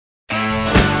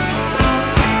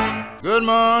Good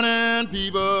morning,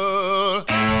 people.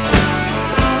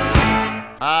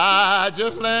 I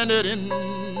just landed in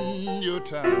your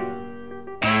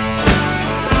town.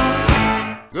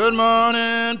 Good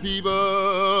morning,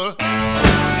 people.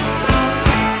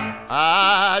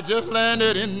 I just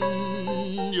landed in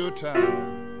your town.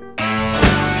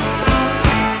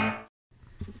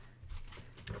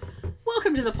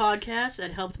 Welcome to the podcast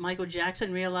that helped Michael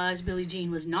Jackson realize Billie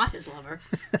Jean was not his lover.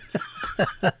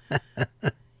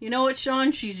 You know what,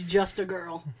 Sean? She's just a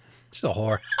girl. She's a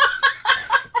whore.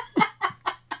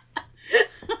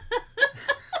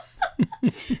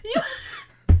 You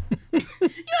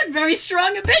had very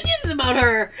strong opinions about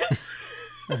her.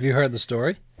 Have you heard the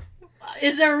story?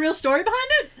 Is there a real story behind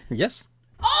it? Yes.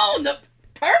 Oh, no,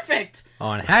 perfect.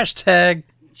 On hashtag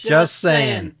just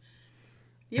saying.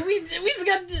 Yeah, we've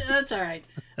got... That's all right.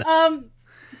 Now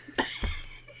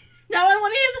I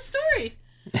want to hear the story.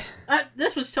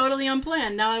 This was totally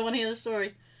unplanned. Now I want to hear the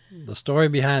story. The story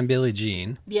behind Billie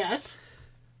Jean Yes.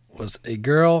 was a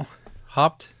girl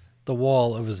hopped the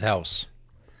wall of his house.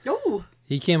 Oh.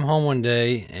 He came home one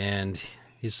day and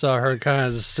he saw her kind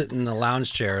of just sitting in a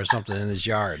lounge chair or something in his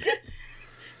yard.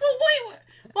 Well, wait.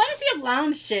 Why does he have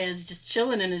lounge chairs just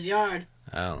chilling in his yard?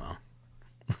 I don't know.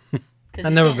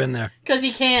 I've never been there. Because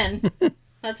he can.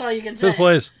 That's all you can It's say. his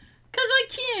place. Because I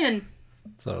can.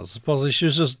 So supposedly she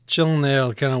was just chilling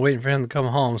there, kind of waiting for him to come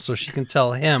home so she can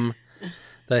tell him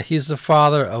that he's the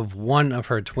father of one of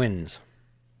her twins.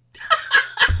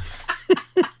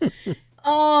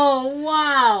 Oh,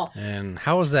 wow. And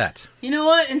how was that? You know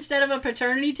what? Instead of a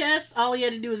paternity test, all he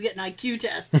had to do was get an IQ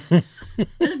test.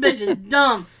 This bitch is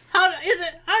dumb. How is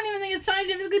it? I don't even think it's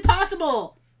scientifically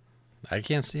possible. I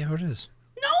can't see how it is.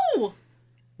 No.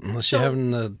 Unless you're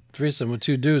having a threesome with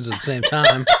two dudes at the same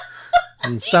time.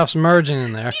 And stuff's merging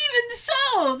in there. Even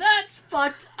so, that's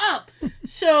fucked up.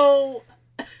 So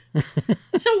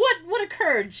what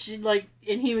occurred? And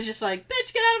he was just like,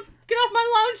 "Bitch, get off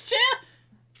my lounge chair."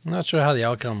 I'm not sure how the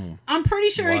outcome. I'm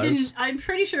pretty sure was. he didn't. I'm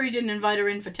pretty sure he didn't invite her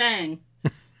in for Tang.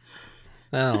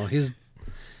 No,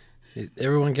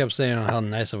 everyone kept saying how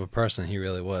nice of a person he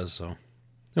really was. So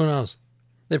who knows?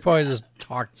 They probably just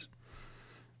talked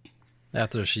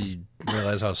after she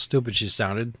realized how stupid she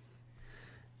sounded.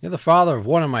 You're the father of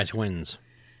one of my twins.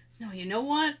 No, you know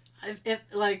what? I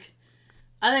think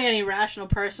any rational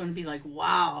person would be like,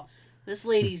 "Wow, this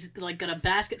lady's like got a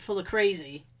basket full of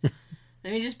crazy.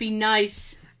 Let me just be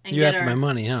nice and You get after her my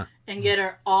money, huh? and get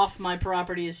her off my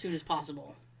property as soon as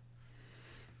possible."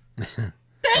 Oh,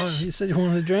 Bitch, you said you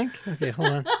wanted a drink? Okay, hold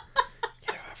on.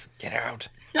 Get her out.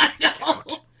 I know.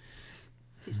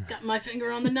 He's got my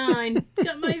finger on the 9.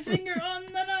 Got my finger on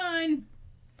the 9.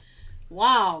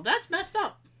 Wow, that's messed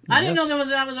up. I didn't know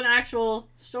that was an actual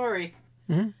story.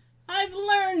 Mm-hmm. I've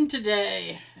learned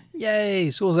today. Yay,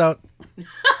 school's out.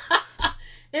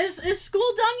 Is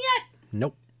school done yet?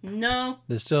 Nope. No.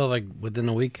 They're still like within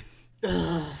a week. Ugh.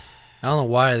 I don't know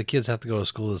why the kids have to go to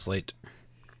school this late.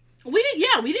 We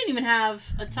didn't even have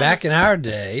a ton Back of... in our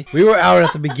day, we were out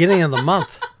at the beginning of the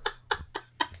month.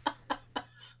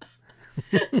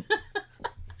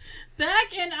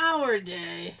 Back in our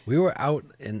day. We were out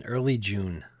in early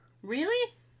June.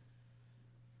 Really?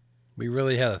 We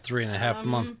really had a 3.5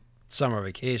 month summer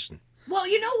vacation. Well,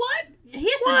 you know what?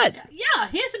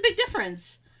 Here's a big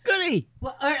difference. Goody!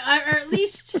 Well, or at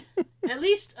least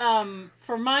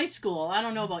for my school, I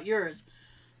don't know about yours.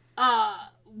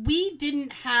 We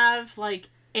didn't have like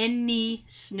any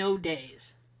snow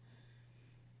days.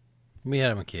 We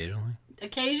had them occasionally.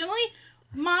 Occasionally,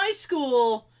 my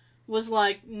school was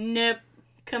like, "Nope,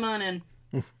 come on in."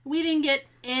 We didn't get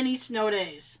any snow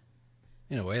days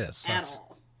In a way, that at sucks.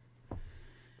 all.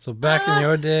 So back in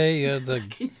your day, you had to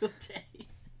In your day.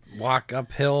 walk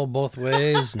uphill both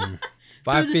ways and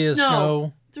 5 Through the feet of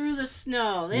snow, Through the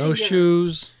snow. They no didn't give-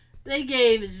 shoes, They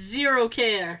gave zero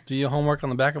care. do your homework on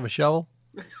the back of a shovel.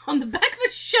 On the back of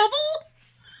a shovel?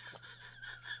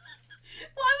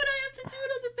 Why would I have to do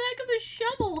it on the back of a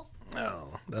shovel?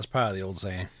 Oh, that's probably the old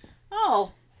saying.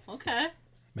 Oh, okay.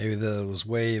 Maybe that was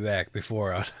way back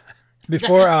before our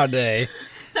day.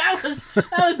 That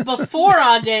was before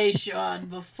our day, Sean.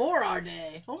 Before our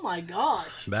day. Oh my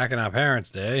gosh. Back in our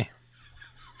parents' day,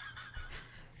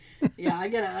 Yeah, I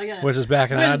get it. which is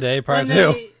back in our day prior when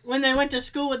to. when they went to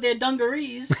school with their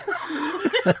dungarees.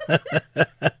 I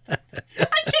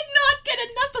cannot get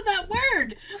enough of that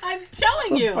word. I'm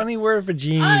telling It's you. a funny word for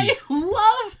jeans. I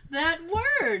love that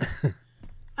word.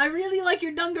 I really like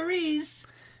your dungarees.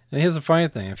 And here's the funny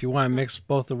thing: if you want to mix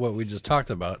both of what we just talked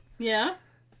about, Yeah.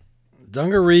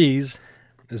 dungarees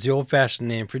is the old-fashioned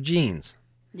name for jeans.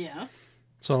 Yeah.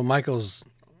 So Michael's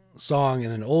song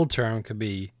in an old term could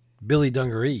be Billy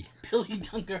Dungaree Billy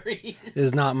Dungarees.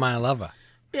 is not my lover.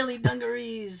 Billy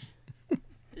Dungarees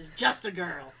is just a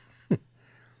girl.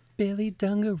 Billy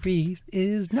Dungaree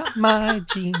is not my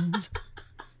jeans.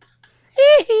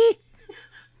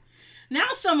 Now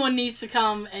someone needs to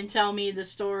come and tell me the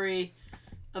story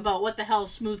about what the hell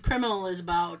Smooth Criminal is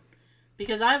about,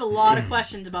 because I have a lot of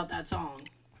questions about that song.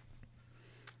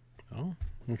 Oh,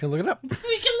 you can look it up. We can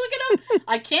look it up.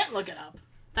 I can't look it up.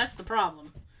 That's the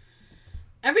problem.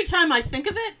 Every time I think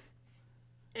of it,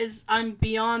 I'm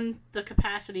beyond the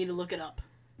capacity to look it up.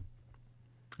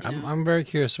 I'm very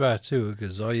curious about it too,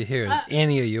 because all you hear is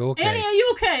Annie, are you okay? Annie, are you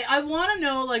okay? I want to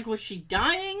know, like, was she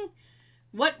dying?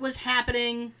 What was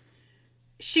happening?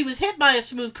 She was hit by a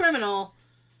smooth criminal.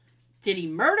 Did he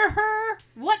murder her?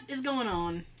 What is going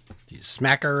on? Do you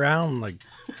smack her around like?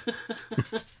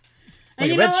 And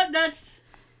you know what? That's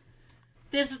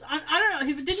this. I don't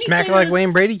know. Didn't he Smack say her like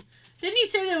Wayne Brady? Didn't he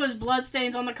say there was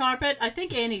bloodstains on the carpet? I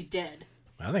think Annie's dead.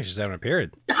 I think she's having a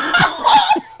period. Oh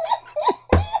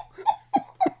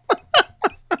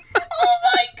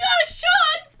my gosh,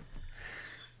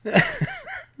 Sean!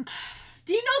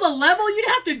 Do you know the level you'd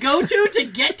have to go to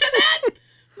get to that?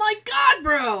 My God,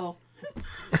 bro!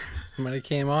 When it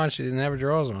came on, she didn't have her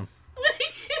drawers on.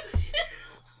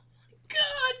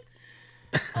 God!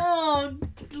 Oh,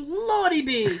 Lordy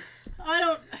B! I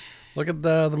don't. Look at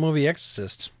the movie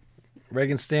Exorcist.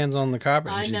 Reagan stands on the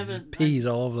carpet and I she pees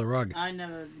all over the rug. I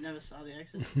never saw The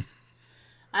Exorcist.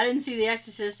 I didn't see The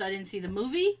Exorcist. I didn't see the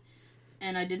movie,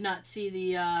 and I did not see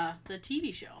the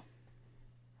TV show.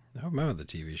 I remember the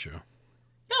TV show.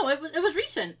 No, it was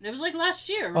recent. It was like last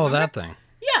year. Oh, remember? that thing.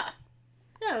 Yeah,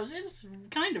 it was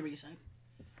kind of recent.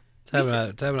 Tab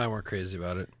and I weren't crazy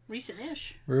about it.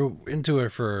 Recent-ish. We were into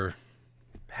it for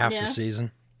half the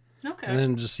season. Okay. And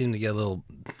then it just seemed to get a little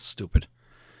stupid.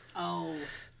 Oh.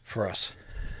 For us.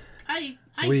 I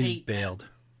we hate bailed.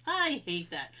 That. I hate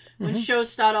that. When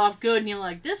shows start off good and you're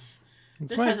like, this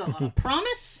has a lot of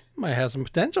promise. Might have some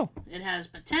potential. It has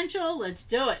potential. Let's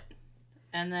do it.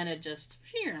 And then it just...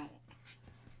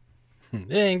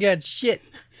 It ain't got shit.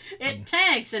 It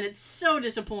tanks, and it's so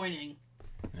disappointing.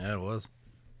 Yeah, it was.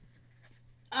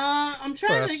 I'm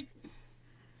trying to think.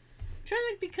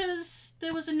 Because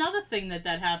there was another thing that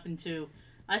happened to.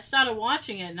 I started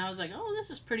watching it, and I was like, oh, this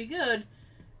is pretty good.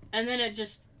 And then it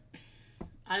just...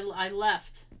 I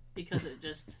left, because it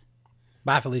just...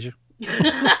 Bye, Felicia.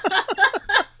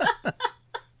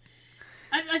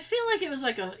 I feel like it was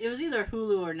it was either a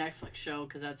Hulu or Netflix show,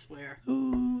 because that's where...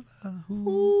 Hula hoop.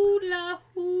 Hula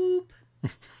hoop.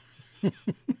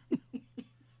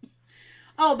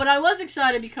 Oh, but I was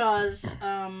excited because,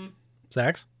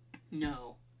 Sex?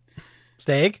 No.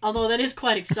 Steak? Although that is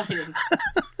quite exciting.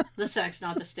 The sex,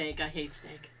 not the steak. I hate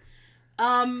steak.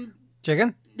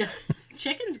 Chicken?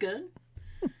 Chicken's good.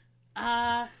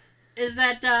 Is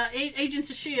that Agents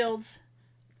of S.H.I.E.L.D.,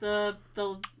 the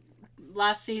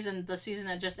last season, the season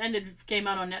that just ended, came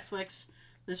out on Netflix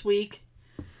this week,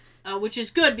 which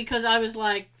is good because I was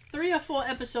like 3 or 4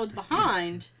 episodes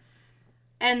behind,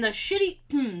 and the shitty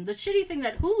thing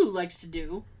that Hulu likes to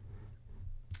do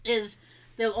is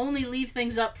they'll only leave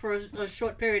things up for a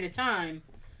short period of time,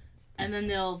 and then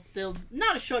they'll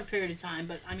not a short period of time,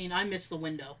 but I mean I missed the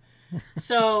window,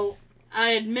 so I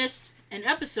had missed an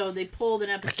episode. They pulled an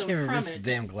episode I can't from reach it. the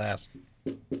damn glass.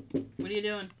 What are you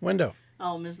doing? Window.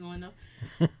 Oh, missing the window.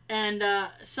 And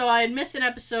so I had missed an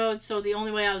episode, so the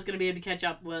only way I was going to be able to catch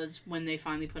up was when they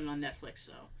finally put it on Netflix.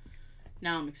 So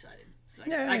now I'm excited.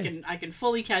 I can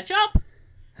fully catch up.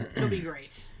 It'll be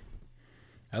great.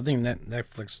 I think that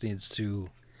Netflix needs to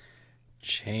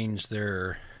change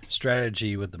their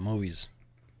strategy with the movies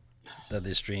that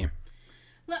they stream.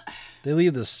 They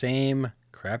leave the same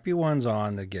crappy ones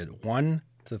on that get 1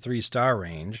 to 3 star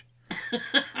range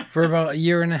for about a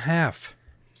year and a half.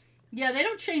 Yeah, they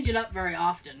don't change it up very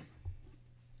often.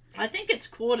 I think it's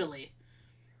quarterly.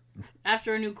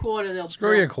 After a new quarter,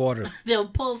 your quarter. They'll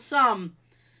pull some.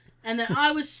 And then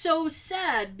I was so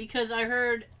sad because I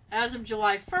heard as of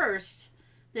July 1st,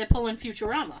 they're pulling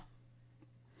Futurama.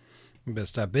 You better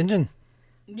stop binging.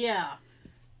 Yeah.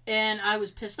 And I was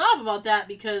pissed off about that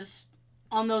because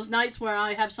on those nights where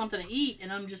I have something to eat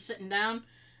and I'm just sitting down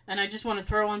and I just want to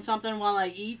throw on something while I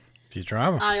eat,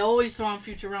 Futurama. I always throw on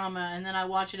Futurama, and then I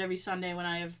watch it every Sunday when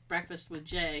I have breakfast with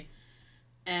Jay.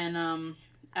 And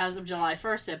as of July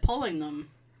 1st, they're pulling them.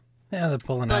 Yeah, they're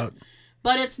pulling out.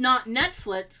 But it's not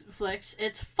Netflix,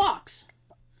 it's Fox.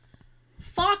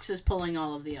 Fox is pulling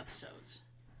all of the episodes.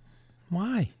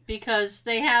 Why? Because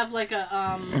they have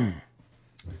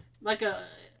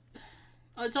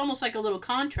it's almost like a little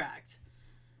contract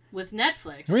with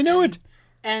Netflix. We knew it.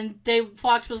 And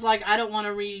Fox was like, we don't want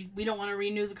to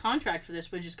renew the contract for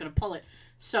this. We're just going to pull it.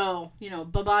 So,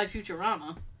 bye-bye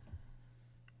Futurama.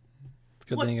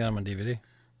 Good thing you got them on DVD.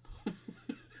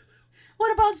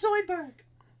 What about Zoidberg?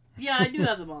 Yeah, I do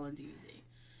have them all on DVD.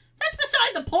 That's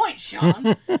beside the point, Sean.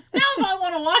 Now if I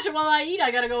want to watch it while I eat,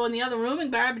 I got to go in the other room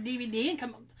and grab a DVD and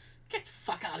come... Get the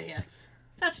fuck out of here.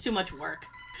 That's too much work.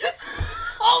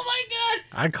 Oh my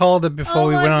god! I called it before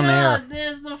we went on the air.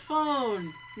 There's the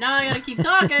phone. Now I gotta keep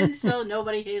talking so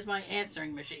nobody hears my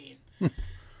answering machine.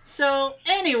 So,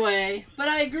 anyway, but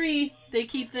I agree. They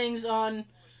keep things on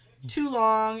too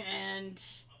long and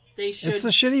they should... It's the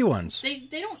shitty ones. They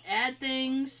don't add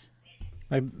things.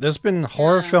 Like, there's been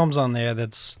horror films on there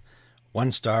that's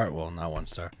 1 star. Well, not 1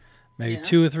 star. Maybe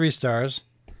 2 or 3 stars.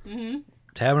 Mm-hmm.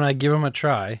 Tab and I give them a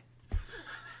try.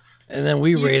 And then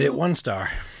we rate it 1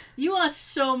 star. You are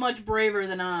so much braver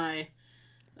than I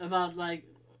about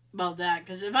that.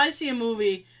 Because if I see a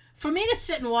movie, for me to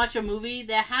sit and watch a movie,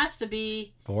 there has to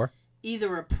be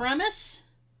either a premise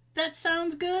that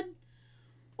sounds good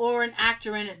or an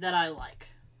actor in it that I like.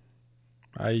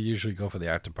 I usually go for the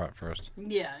actor part first.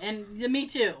 Yeah, and me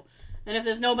too. And if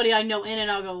there's nobody I know in it,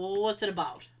 I'll go, well, what's it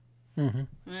about?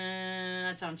 Mm-hmm.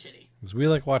 That sounds shitty. Because we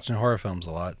like watching horror films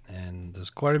a lot, and there's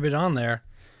quite a bit on there.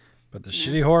 But the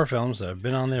shitty horror films that have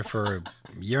been on there for a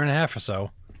year and a half or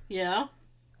so, yeah,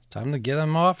 it's time to get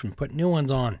them off and put new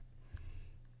ones on.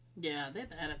 Yeah, they're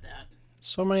bad at that.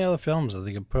 So many other films that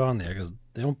they can put on there because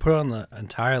they don't put on the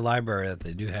entire library that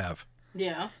they do have.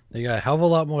 Yeah. They got a hell of a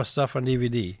lot more stuff on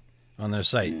DVD on their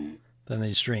site than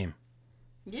they stream.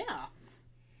 Yeah.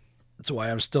 That's why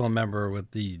I'm still a member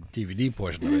with the DVD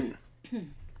portion of it.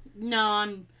 No,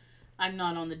 I'm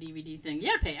not on the DVD thing. You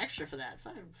gotta pay extra for that.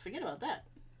 Forget about that.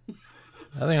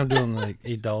 I think I'm doing like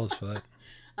 $8 for that.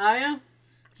 Are you?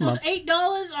 So it's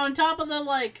 $8 on top of the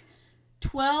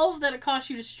 $12 that it costs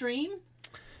you to stream?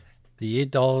 The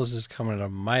 $8 is coming out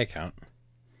of my account.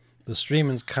 The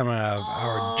streaming's coming out of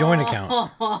our joint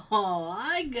account. Oh,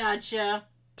 I gotcha.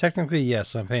 Technically,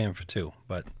 yes, I'm paying for 2,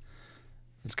 but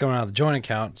it's coming out of the joint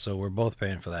account, so we're both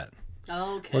paying for that.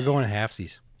 Okay. We're going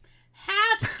halfsies.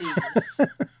 Halfsies.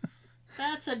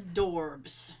 That's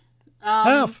adorbs.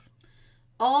 Half.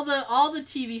 All the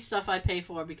TV stuff I pay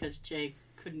for because Jay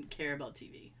couldn't care about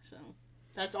TV, so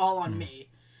that's all on me.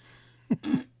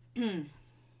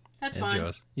 That's fine.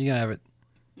 Yours. You can have it.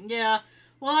 Yeah.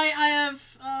 Well, I have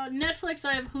Netflix,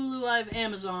 I have Hulu, I have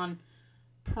Amazon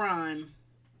Prime,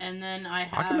 and then I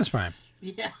have Optimus Prime.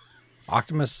 Yeah.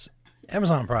 Optimus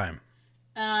Amazon Prime.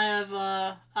 And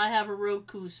I have a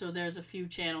Roku, so there's a few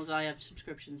channels I have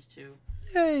subscriptions to.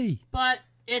 Yay! But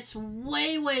it's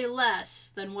way, way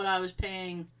less than what I was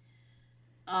paying.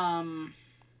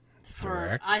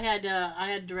 Direct? I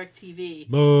had DirecTV.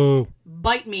 Boo!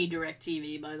 Bite me,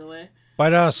 DirecTV, by the way.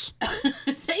 Bite us.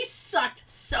 They sucked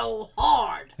so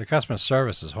hard. The customer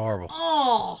service is horrible.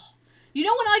 Oh, you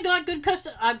know when I got good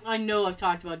custom? I know I've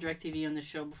talked about DirecTV on this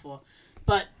show before,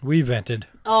 but We vented.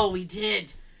 oh, we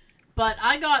did. But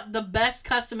I got the best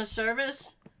customer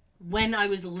service when I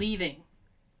was leaving.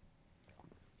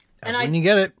 That's when you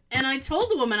get it. And I told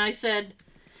the woman, I said,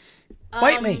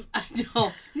 Bite me.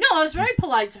 No, I was very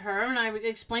polite to her, and I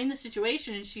explained the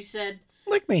situation, and she said,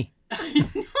 Lick me.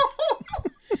 no.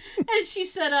 And she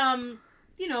said,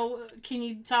 can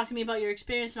you talk to me about your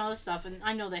experience and all this stuff? And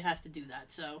I know they have to do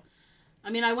that. So, I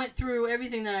mean, I went through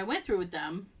everything that I went through with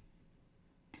them.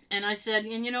 And I said,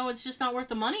 and it's just not worth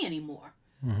the money anymore.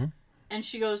 Mm-hmm. And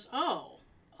she goes, oh,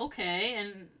 okay.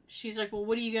 And she's like, well,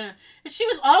 what are you going to... And she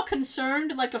was all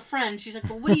concerned like a friend. She's like,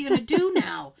 well, what are you going to do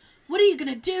now? What are you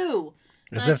going to do?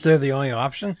 As if they're the only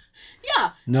option? Yeah.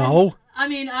 No. And, I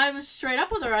mean, I was straight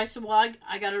up with her. I said, well,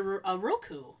 I got a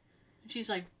Roku. And she's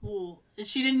like, well...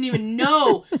 She didn't even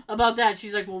know about that.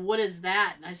 She's like, well, what is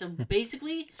that? And I said,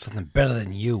 basically... Something better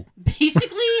than you.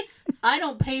 Basically, I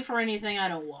don't pay for anything I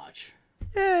don't watch.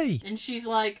 Yay. And she's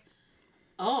like,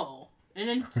 oh...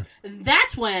 And then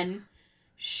that's when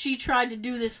she tried to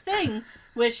do this thing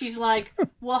where she's like,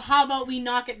 well, how about we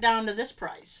knock it down to this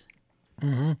price?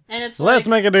 Mm-hmm. And it's Let's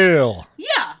make a deal.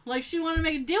 Yeah, like she wanted to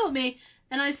make a deal with me.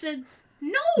 And I said,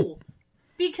 no,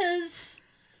 because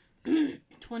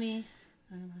 20,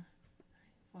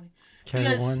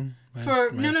 Carry one.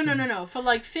 For, no. For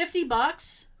like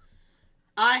 $50,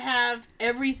 I have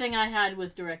everything I had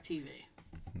with DirecTV.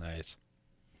 Nice.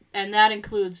 And that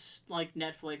includes, like,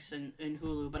 Netflix and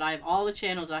Hulu. But I have all the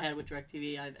channels I had with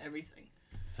DirecTV. I have everything.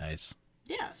 Nice.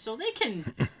 Yeah, so they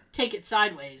can take it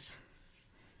sideways.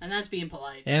 And that's being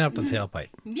polite. And up the tailpipe.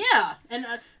 Yeah. And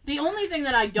the only thing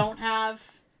that I don't have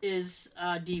is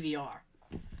DVR.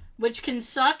 Which can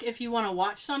suck if you want to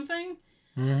watch something.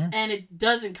 Mm-hmm. and it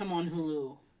doesn't come on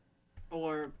Hulu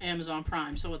or Amazon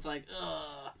Prime. So it's like,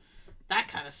 ugh, that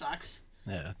kind of sucks.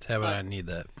 Yeah, Tab and I need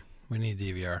that. We need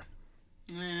DVR.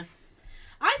 Eh.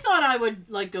 I thought I would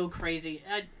like go crazy.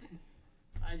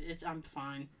 I'm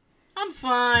fine. I'm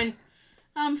fine.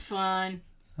 I'm fine.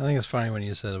 I think it's funny when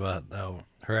you said about how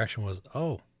her action was,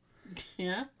 oh.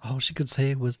 Yeah. All she could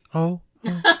say was, oh.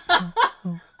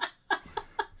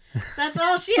 That's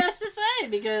all she has to say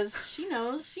because she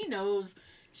knows.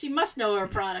 She must know her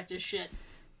product is shit.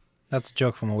 That's a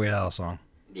joke from a Weird Al song.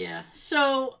 Yeah.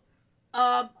 So,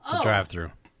 The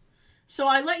drive-through. So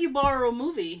I let you borrow a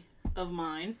movie of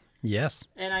mine. Yes.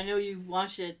 And I know you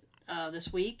watched it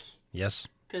this week. Yes.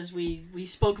 Because we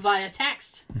spoke via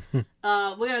text. We're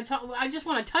gonna talk. I just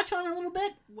want to touch on it a little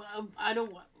bit. I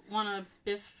don't want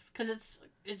to because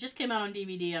it just came out on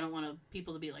DVD. I don't want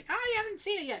people to be like, you haven't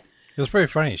seen it yet. It was pretty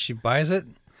funny. She buys it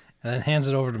and then hands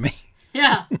it over to me.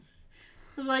 Yeah. I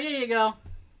was like, here you go.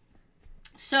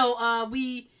 So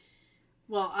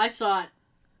I saw it.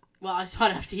 Well, I saw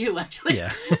it after you actually.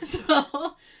 Yeah.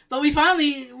 But we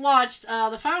finally watched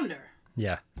The Founder.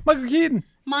 Yeah. Michael Keaton.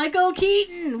 Michael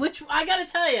Keaton, which I gotta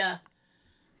tell you,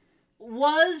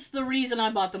 was the reason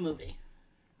I bought the movie.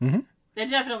 Mm-hmm. It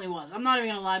definitely was. I'm not even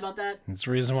gonna lie about that. That's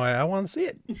the reason why I want to see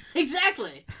it.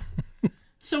 Exactly.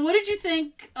 So, what did you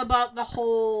think about the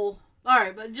whole? All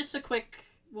right, but just a quick.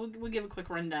 We'll give a quick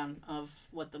rundown of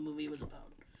what the movie was about.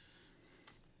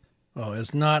 Oh,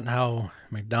 it's not how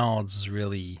McDonald's is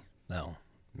really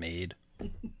made.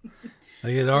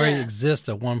 Like it already exists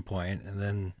at one point, and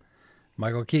then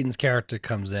Michael Keaton's character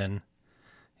comes in.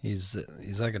 He's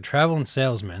like a traveling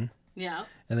salesman. Yeah.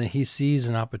 And then he sees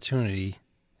an opportunity,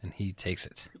 and he takes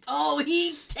it. Oh,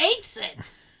 he takes it.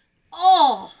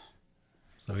 Oh.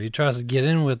 So he tries to get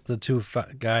in with the two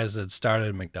guys that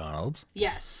started McDonald's.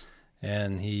 Yes.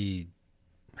 And he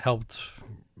helped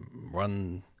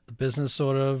run the business,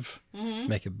 sort of,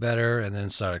 make it better, and then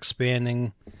start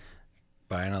expanding,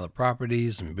 buying other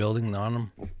properties and building on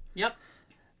them. Yep.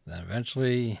 Then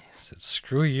eventually he said,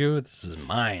 screw you, this is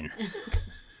mine.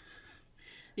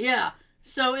 Yeah.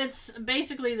 So it's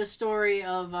basically the story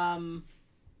of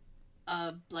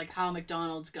like how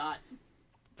McDonald's got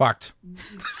Fucked.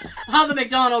 how the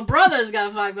McDonald brothers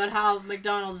got fucked, but how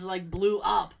McDonald's like blew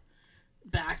up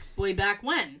way back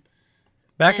when.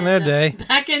 Back in their day.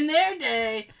 Back in their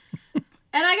day. And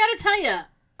I gotta tell you,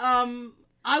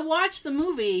 I watched the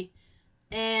movie,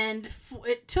 and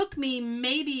it took me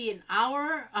maybe an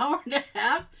hour and a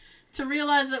half to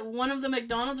realize that one of the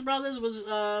McDonald's brothers was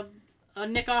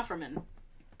Nick Offerman.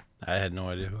 I had no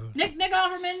idea who. Nick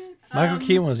Offerman. Michael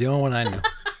Keaton was the only one I knew.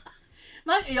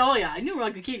 Oh yeah, I knew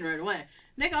Michael Keaton right away.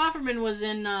 Nick Offerman was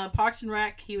in Parks and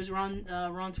Rec. He was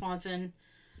Ron Swanson.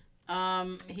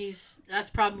 That's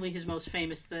probably his most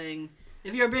famous thing.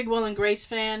 If you're a big Will and Grace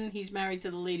fan, he's married to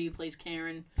the lady who plays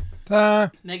Karen,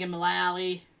 Megan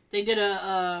Mullally. They did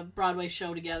a Broadway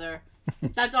show together.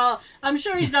 That's all. I'm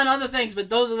sure he's done other things, but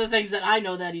those are the things that I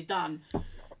know that he's done.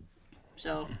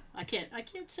 So I can't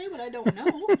say what I don't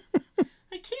know.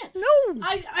 I can't. No.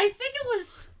 I think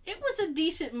it was a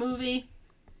decent movie.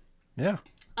 Yeah.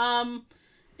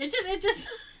 It just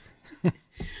like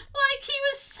he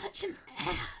was such an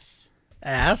ass.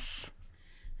 Ass.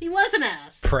 He was an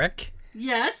ass. Prick.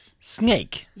 Yes.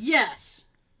 Snake. Yes.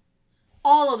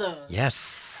 All of those. Yes.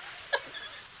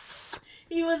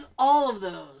 He was all of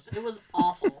those. It was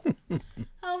awful.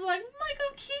 I was like,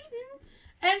 Michael Keaton.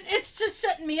 And it's just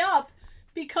setting me up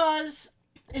because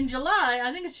in July,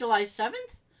 I think it's July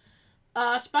 7th,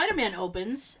 Spider-Man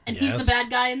opens, and he's the bad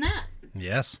guy in that.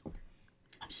 Yes.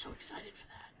 I'm so excited for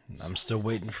that. I'm still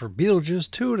waiting for Beetlejuice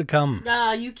 2 to come.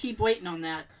 You keep waiting on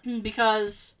that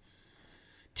because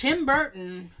Tim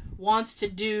Burton wants to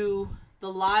do the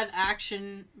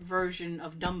live-action version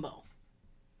of Dumbo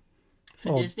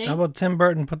for Disney. How about Tim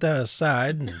Burton put that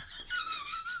aside and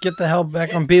get the hell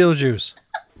back on Beetlejuice?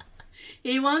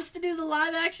 He wants to do the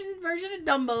live-action version of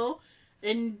Dumbo,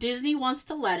 and Disney wants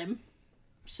to let him.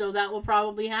 So that will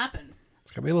probably happen.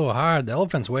 It's going to be a little hard. The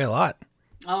elephants weigh a lot.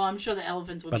 Oh, I'm sure the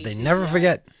elephants will but be they CGI. never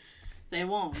forget. They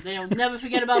won't. They'll never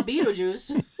forget about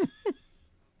Beetlejuice.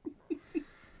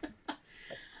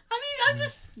 I mean,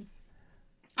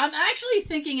 I'm actually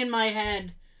thinking in my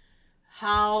head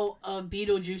how a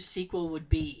Beetlejuice sequel would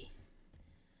be.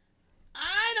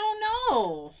 I don't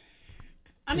know.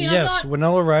 I mean, yes,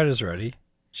 Winona Ryder's ready.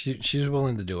 She's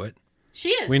willing to do it. She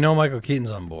is. We know Michael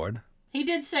Keaton's on board. He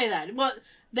did say that. Well,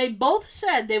 they both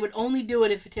said they would only do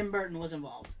it if Tim Burton was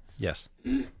involved. Yes.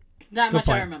 That much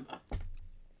I remember.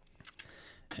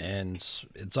 And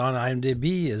it's on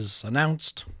IMDb as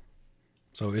announced.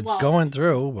 So it's going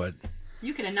through, but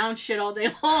You can announce shit all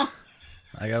day long.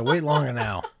 I gotta wait longer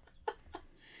now.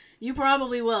 You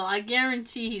probably will. I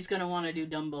guarantee he's going to want to do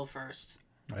Dumbo first.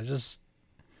 I just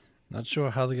not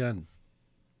sure how they're gonna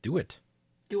do it.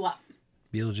 Do what?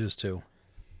 Beetlejuice 2.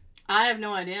 I have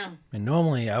no idea. And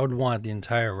normally I would want the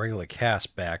entire regular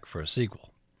cast back for a sequel.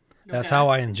 That's Okay. how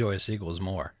I enjoy sequels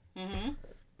more. Mm-hmm.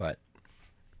 But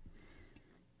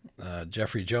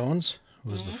Jeffrey Jones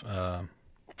was the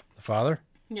father.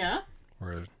 Yeah.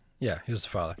 Or yeah, he was the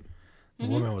father. The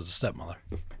Mm-hmm. woman was the stepmother.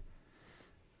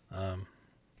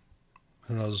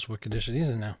 Who knows what condition he's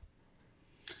in now?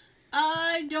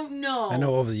 I don't know. I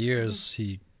know over the years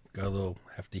he got a little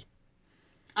hefty.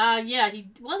 Yeah, he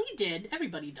did.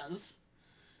 Everybody does.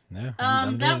 Yeah.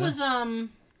 I'm That doing was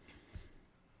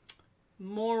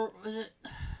more was it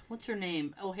what's her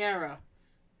name? O'Hara.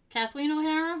 Kathleen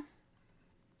O'Hara?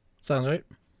 Sounds right.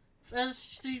 As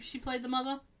she played the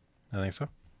mother? I think so.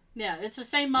 Yeah, it's the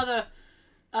same mother.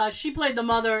 She played the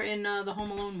mother in the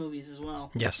Home Alone movies as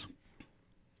well. Yes.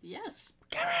 Yes.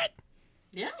 Garrett.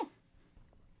 Yeah.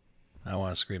 I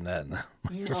want to scream that in the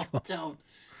No, microphone. don't.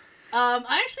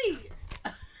 I actually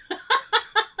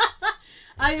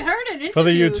I heard an interview For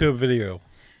the YouTube video.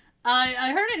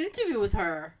 I heard an interview with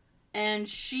her, and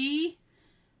she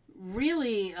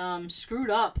really screwed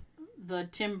up the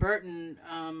Tim Burton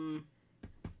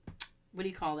what do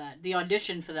you call that? The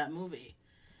audition for that movie.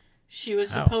 She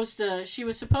was How? supposed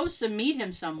to meet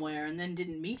him somewhere and then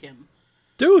didn't meet him.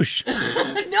 Douche.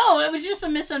 No, it was just a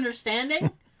misunderstanding.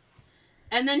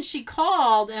 And then she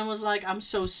called and was like, "I'm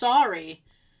so sorry,"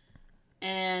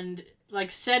 and like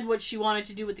said what she wanted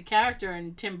to do with the character,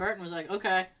 and Tim Burton was like,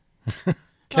 "Okay."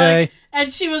 Okay. Like,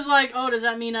 and she was like, "Oh, does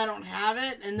that mean I don't have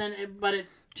it?" And then,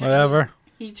 Whatever.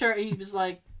 He was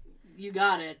like, "You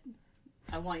got it.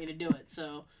 I want you to do it."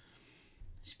 So,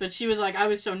 but she was like, "I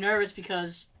was so nervous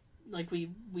because like I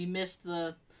missed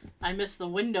the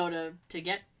window to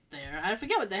get there. I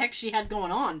forget what the heck she had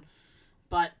going on,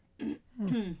 but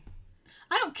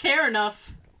I don't care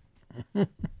enough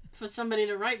for somebody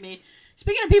to write me."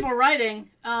 Speaking of people writing,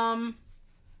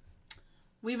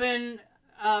 we've been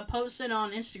posting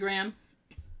on Instagram.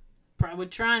 We're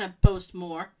trying to post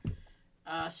more.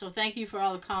 So thank you for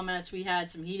all the comments. We had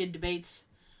some heated debates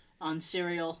on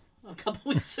Serial a couple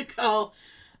weeks ago.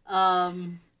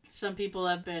 Some people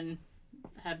have been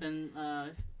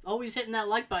always hitting that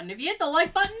like button. If you hit the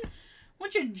like button, why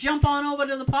don't you jump on over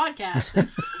to the podcast?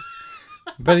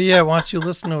 But yeah, once you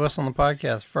listen to us on the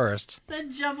podcast first,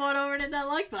 Then jump on over and hit that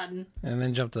like button. and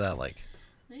then jump to that like.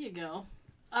 There you go.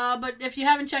 But if you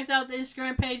haven't checked out the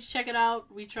Instagram page, check it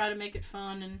out. We try to make it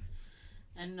fun,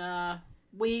 and I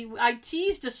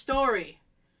teased a story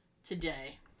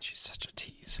today. She's such a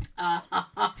tease. Aren't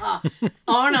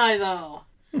I though?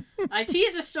 I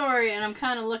teased a story, and I'm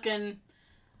kind of looking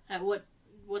at what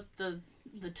the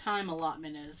time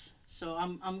allotment is. So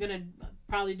I'm gonna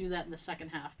probably do that in the second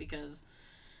half because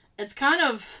it's kind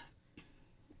of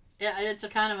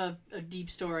a deep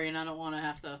story, and I don't want to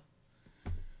have to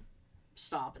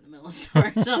stop in the middle of the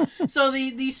story. So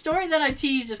the story that I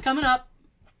teased is coming up.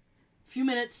 A few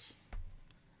minutes.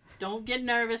 Don't get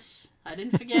nervous. I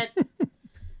didn't forget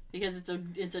because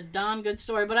it's a darn good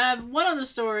story. But I have one other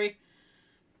story.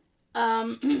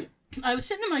 I was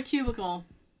sitting in my cubicle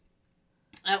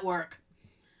at work,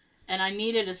 and I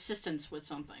needed assistance with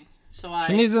something. So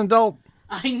She needs an adult.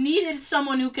 I needed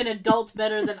someone who can adult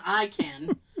better than I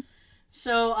can.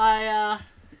 So I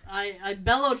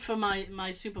bellowed for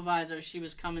my supervisor. She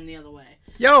was coming the other way.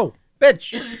 Yo,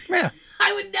 bitch. Yeah.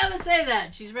 I would never say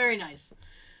that. She's very nice.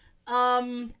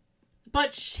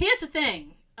 But here's the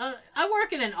thing. I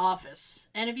work in an office.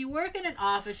 And if you work in an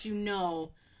office, you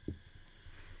know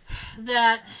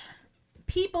that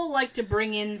people like to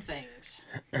bring in things.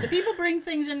 Do people bring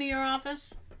things into your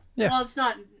office? Yeah. Well, it's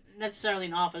not necessarily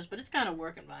an office, but it's kind of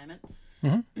work environment.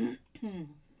 Mhm.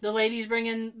 The ladies bring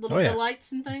in little Oh, yeah.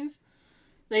 delights and things.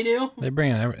 They do. They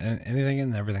bring in anything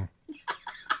and everything.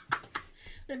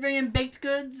 They bring in baked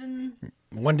goods and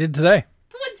One did today.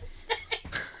 what's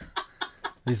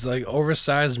These like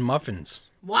oversized muffins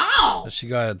wow, that she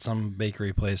got at some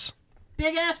bakery place.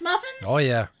 big ass muffins. Oh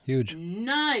yeah, huge.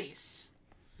 Nice.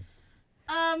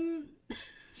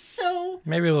 So,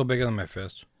 Maybe a little bigger than my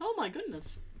fist. oh my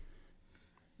goodness.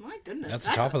 My goodness. That's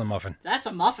the top of the muffin. That's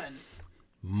a muffin.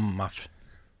 Muff.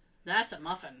 That's a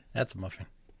muffin. That's a muffin.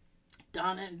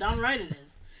 Done right it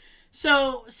is.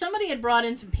 So, somebody had brought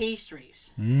in some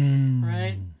pastries, Mm.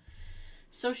 right?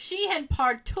 So she had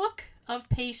partook of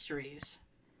pastries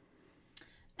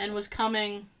and was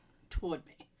coming toward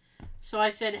me. So I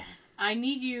said, I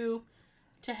need you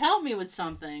to help me with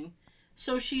something.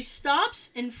 So she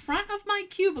stops in front of my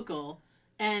cubicle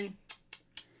and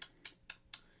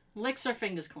licks her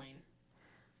fingers clean.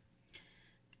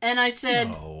 And I said,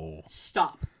 No.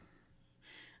 stop.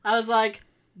 I was like,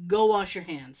 go wash your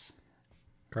hands.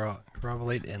 Girl,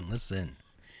 corroborate and listen.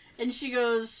 And she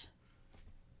goes,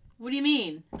 what do you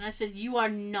mean? And I said, you are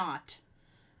not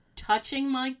touching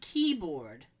my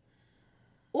keyboard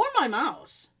or my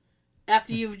mouse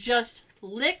after you've just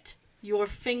licked your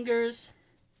fingers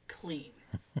clean.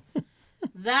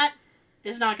 That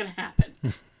is not going to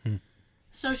happen.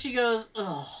 So she goes,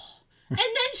 oh. And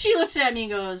then she looks at me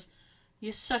and goes,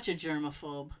 you're such a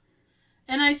germaphobe.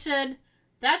 And I said,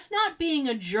 that's not being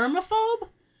a germaphobe.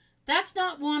 That's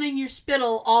not wanting your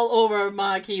spittle all over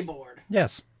my keyboard.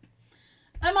 Yes.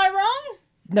 Am I wrong?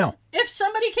 No. If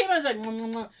somebody came out and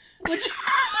was like, would you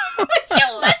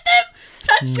let them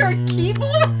touch your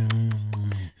keyboard?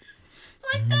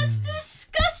 Like, that's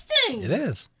disgusting. It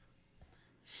is.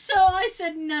 So I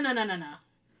said, no.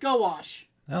 Go wash.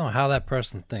 I don't know how that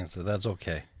person thinks that that's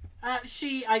okay. I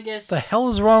guess. The hell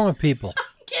is wrong with people?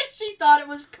 I guess she thought it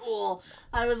was cool.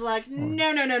 I was like,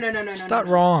 no. It's not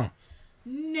wrong.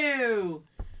 No.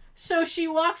 So she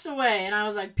walks away, and I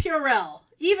was like, Purell.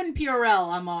 Even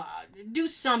Purell, do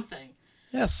something.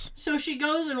 Yes. So she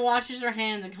goes and washes her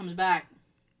hands and comes back.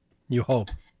 You hope.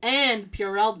 And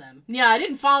Purelled them. Yeah, I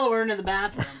didn't follow her into the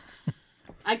bathroom.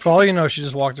 For all you know, she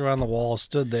just walked around the wall,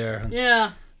 stood there, and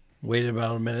Yeah. waited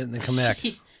about a minute, and then come back.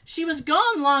 She was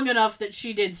gone long enough that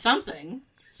she did something.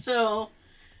 So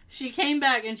she came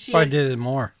back and she Probably did it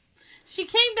more. She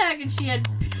came back and she had...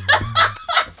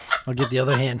 I'll get the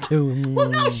other hand, too. Well,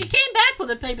 no, she came back with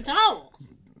a paper towel.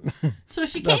 So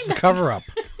she came That's the back... cover-up.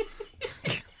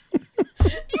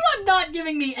 You are not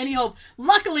giving me any hope.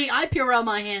 Luckily, I Purell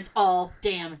my hands all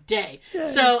damn day. Yay.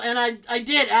 So, and I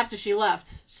did after she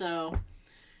left. So,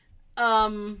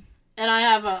 and I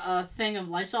have a thing of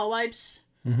Lysol wipes.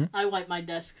 Mm-hmm. I wipe my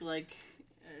desk like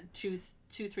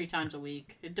 3 times a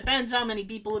week. It depends how many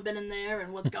people have been in there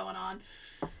and what's going on.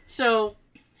 So,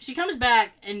 she comes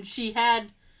back and she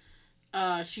had,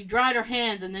 she dried her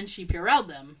hands and then she Purelled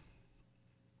them.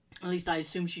 At least I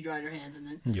assume she dried her hands and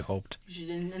then You hoped. she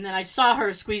didn't. And then I saw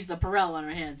her squeeze the Purell on her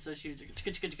hand, so she was like,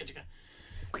 chicka, chicka, chicka,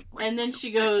 chicka. And then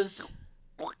she goes,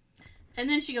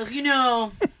 you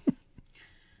know,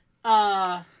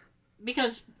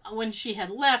 because when she had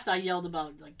left, I yelled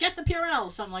about, like, get the Purell,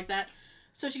 something like that.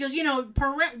 So she goes, you know,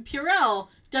 Purell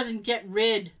doesn't get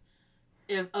rid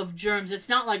of germs. It's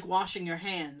not like washing your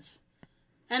hands.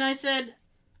 And I said,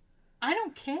 I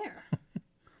don't care.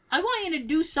 I want you to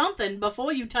do something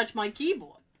before you touch my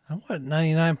keyboard. I want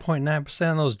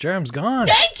 99.9% of those germs gone.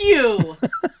 Thank you!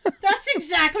 That's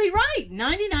exactly right.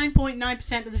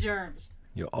 99.9% of the germs.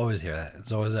 You always hear that.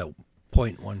 It's always at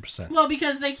 0.1%. Well,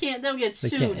 because they'll get They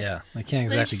sued. can't, yeah. They can't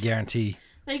exactly guarantee.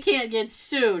 They can't get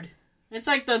sued. It's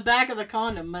like the back of the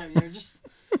condom. You're just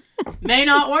may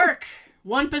not work.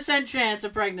 1% chance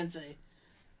of pregnancy.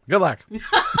 Good luck.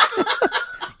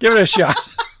 Give it a shot.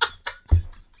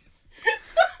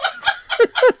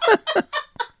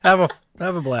 Have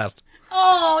a blast.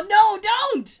 Oh, no,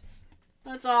 don't!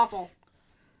 That's awful.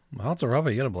 Well, it's a rubber.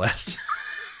 You get a blast.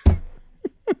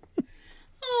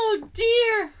 Oh,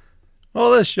 dear.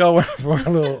 Well, this show went for a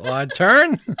little odd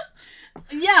turn.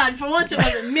 Yeah, and for once it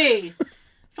wasn't me.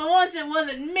 For once it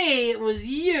wasn't me, it was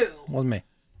you. Wasn't me.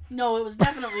 No, it was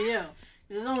definitely you.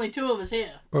 There's only 2 of us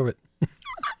here. Prove it.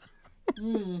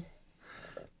 Mm,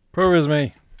 Prove it's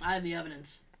me. I have the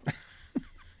evidence.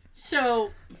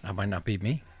 So, That might not be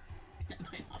me. that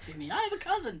might not be me. I have a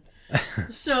cousin.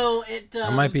 So, it...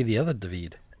 I might be the other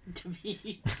David.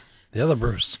 David. The other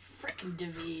Bruce. Frickin'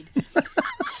 David.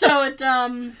 So, it,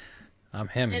 I'm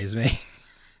him. He's me.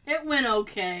 it went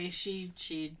okay. She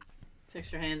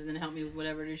fixed her hands and then helped me with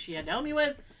whatever it is she had to help me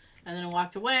with. And then I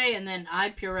walked away, and then I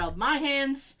Purelled my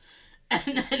hands and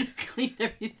then cleaned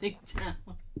everything down.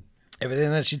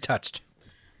 Everything that she touched.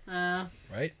 It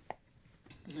Right?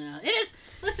 is.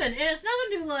 Listen, it has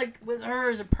nothing to do like with her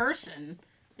as a person.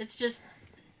 It's just,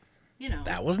 you know.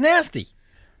 That was nasty.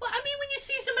 Well, I mean, when you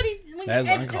see somebody, That is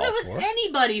if it uncalled was for.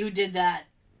 anybody who did that,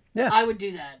 Yes. I would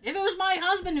do that. If it was my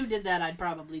husband who did that, I'd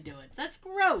probably do it. That's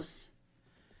gross.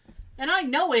 And I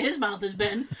know where his mouth has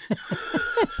been.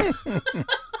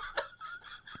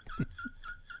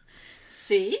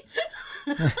 See?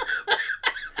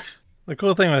 The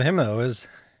cool thing with him, though, is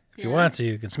if you want to,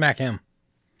 you can smack him.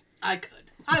 I could.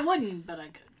 I wouldn't, but I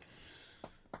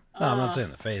could. No, I'm not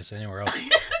saying the face. Anywhere else. I'm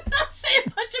not saying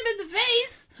punch him in the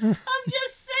face.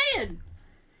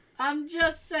 I'm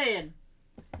just saying.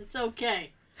 It's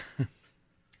okay.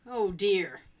 Oh,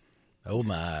 dear. Oh,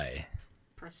 my.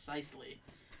 Precisely.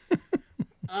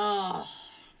 Oh.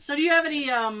 So do you have any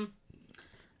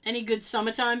Any good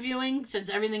summertime viewing since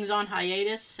everything's on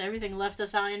hiatus? Everything left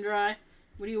us high and dry.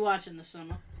 What are you watching this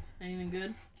summer? Anything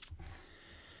good?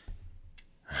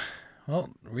 Well,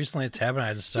 recently Tab and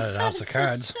I just started House of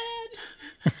Cards. So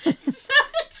sad.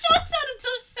 Sean sounded so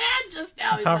sad just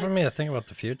now. It's hard for me to think about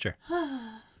the future.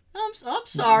 I'm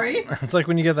sorry. It's like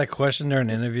when you get that question during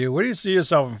an interview. Where do you see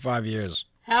yourself in 5 years?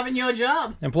 Having your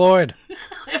job. Employed.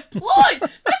 Employed?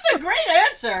 That's a great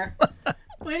answer.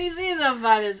 Where do you see yourself in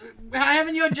 5 years?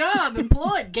 Having your job.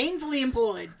 Employed. Gainfully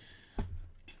employed.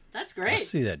 That's great. I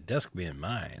see that desk being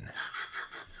mine.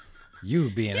 You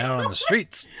being out on the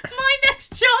streets. My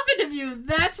next job interview.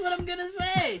 That's what I'm going to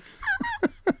say.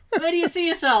 Where do you see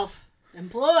yourself?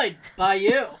 Employed by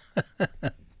you.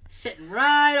 Sitting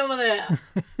right over there.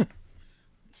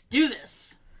 Let's do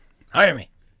this. Hire me.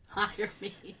 Hire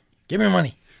me. Give me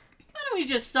money. Why don't we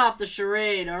just stop the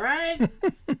charade, all right?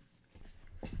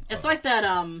 It's like that,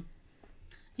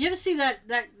 you ever see that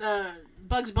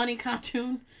Bugs Bunny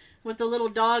cartoon with the little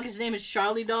dog? His name is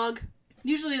Charlie Dog.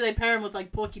 Usually they pair him with,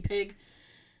 like, Porky Pig.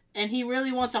 And he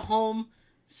really wants a home.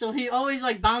 So he always,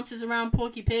 like, bounces around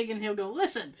Porky Pig and he'll go,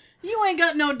 listen, you ain't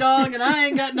got no dog and I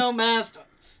ain't got no master.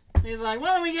 He's like,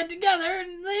 well, then we get together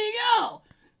and there you go.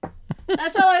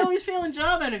 That's how I always feel in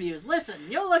job interviews. Listen,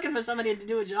 you're looking for somebody to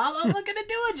do a job. I'm looking to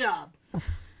do a job.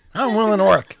 I'm willing to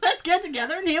work. Let's get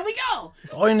together and here we go.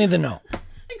 That's all you need to know.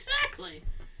 Exactly.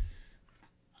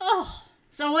 Oh,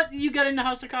 so what, you got into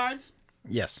House of Cards?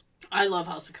 Yes. I love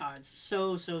House of Cards.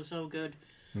 So good.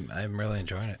 I'm really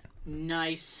enjoying it.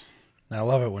 Nice. I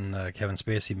love it when Kevin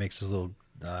Spacey makes his little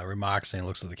remarks and he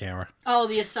looks at the camera. Oh,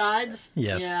 the asides?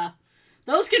 Yes. Yeah.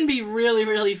 Those can be really,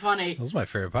 really funny. Those are my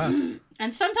favorite parts.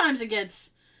 And sometimes it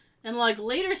gets, in like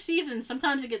later seasons,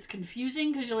 sometimes it gets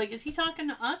confusing because you're like, is he talking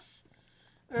to us?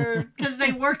 Or, because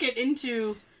they work it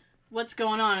into what's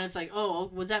going on. And it's like, oh,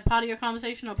 was that part of your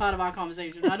conversation or part of our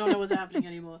conversation? I don't know what's happening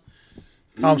anymore.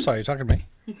 Oh, I'm sorry. You're talking to me.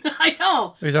 I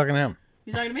know. Are you talking to him?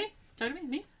 You talking to me? Talking to me?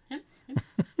 Me? Him?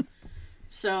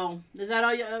 So, is that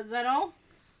all? Is that all?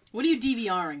 What are you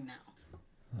DVRing now?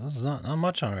 There's not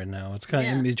much on right now. It's kind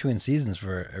of in between seasons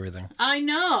for everything. I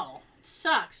know. It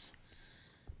sucks.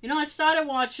 You know, I started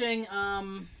watching,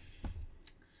 I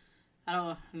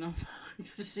don't know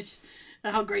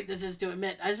how great this is to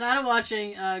admit. I started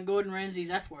watching Gordon Ramsay's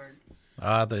F Word.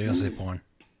 I thought you were going to say porn.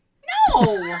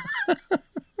 No!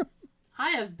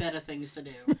 I have better things to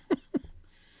do.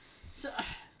 So,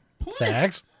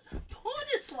 Sex? Porn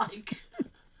is like...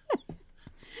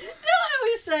 I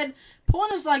always said,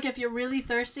 porn is like if you're really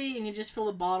thirsty and you just fill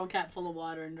a bottle cap full of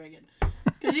water and drink it.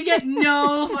 Because you get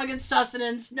no fucking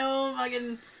sustenance, no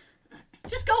fucking...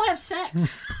 Just go have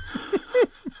sex.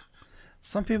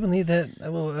 Some people need that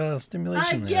little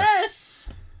stimulation I there. guess.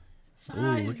 Ooh,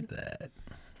 look at that.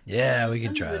 Yeah, we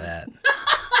can try that.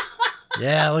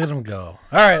 Yeah, look at them go.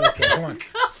 All right, let's go. Come on.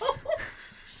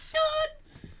 Sean,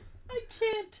 I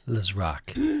can't. Let's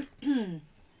rock.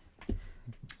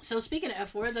 So speaking of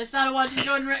F words, I started watching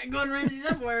Gordon Ramsay's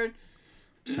F Word.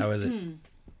 How is it?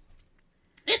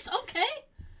 It's okay.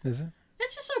 Is it?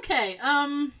 It's just okay.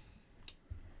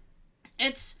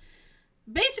 It's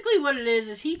basically what it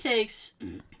is he takes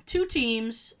two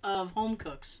teams of home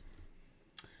cooks,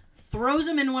 throws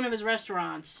them in one of his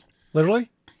restaurants. Literally?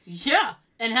 Yeah,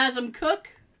 and has them cook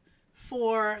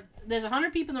for... There's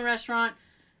 100 people in the restaurant.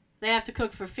 They have to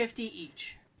cook for 50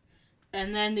 each.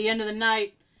 And then the end of the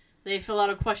night, they fill out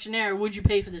a questionnaire. Would you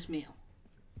pay for this meal?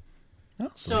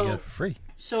 Oh, so you get it for free.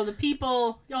 So the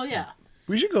people... Oh, yeah.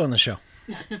 We should go on the show.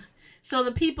 So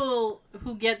the people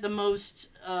who get the most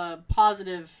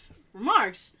positive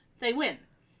remarks, they win.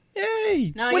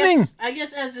 Yay! Now, Winning! I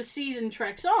guess as the season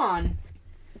treks on,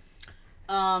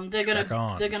 they're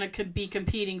gonna be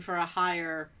competing for a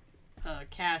higher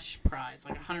cash prize,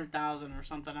 like $100,000 or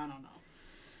something. I don't know.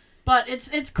 But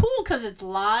it's cool because it's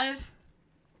live.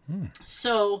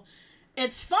 So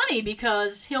it's funny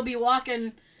because he'll be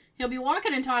walking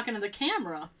and talking to the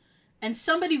camera, and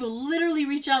somebody will literally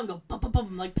reach out and go bum, bum,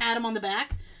 bum, like pat him on the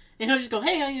back, and he'll just go,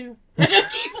 "Hey, how you?" And he'll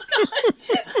keep going.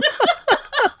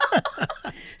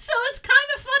 So it's kind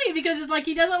of funny because it's like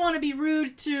he doesn't want to be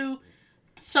rude to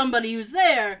somebody who's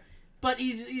there, but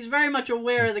he's very much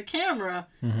aware of the camera,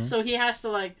 so he has to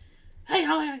like, "Hey,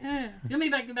 how? Let me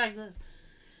back to this."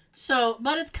 So,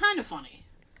 but it's kind of funny,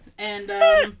 and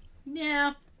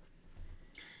yeah.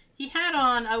 He had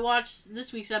on, I watched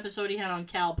this week's episode, he had on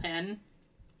Kal Penn.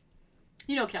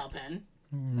 You know Kal Penn.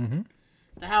 Mm-hmm.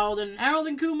 The Harold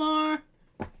and Kumar.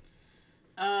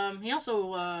 He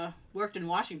also worked in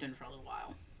Washington for a little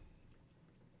while.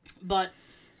 But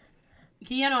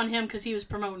he had on him because he was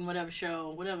promoting whatever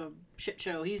shit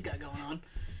show he's got going on.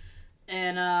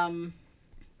 And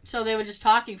So they were just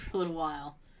talking for a little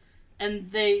while.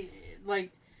 And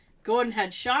Gordon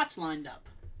had shots lined up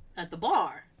at the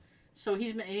bar. So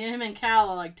him and Cal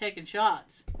are like taking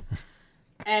shots.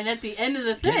 And at the end of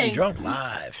the thing... Getting drunk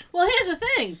live. Well, here's the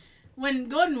thing. When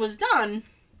Gordon was done,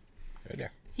 Right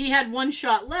there. he had one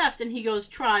shot left and he goes,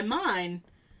 try mine.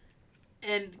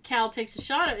 And Cal takes a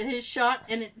shot at his shot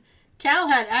and Cal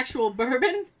had actual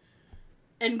bourbon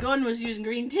and Gordon was using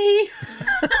green tea.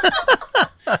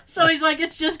 So he's like,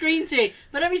 it's just green tea.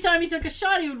 But every time he took a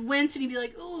shot, he would wince and he'd be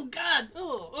like, oh, God.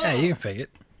 Oh. Yeah, you can fake it.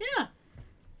 Yeah.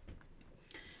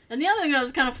 And the other thing that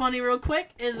was kind of funny real quick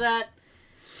is that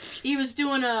he was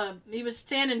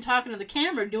standing talking to the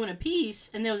camera doing a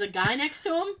piece and there was a guy next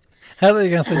to him. How are you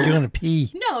going to say doing a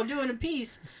pee? No, doing a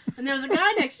piece. And there was a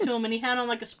guy next to him and he had on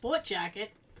like a sport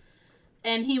jacket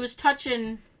and he was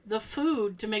touching the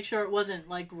food to make sure it wasn't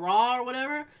like raw or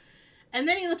whatever. And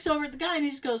then he looks over at the guy and he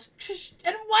just goes,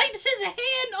 and wipes his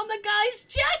hand on the guy's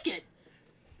jacket.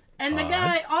 And the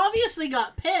guy obviously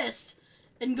got pissed.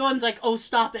 And Gordon's like, oh,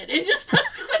 stop it. And just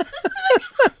starts doing this to the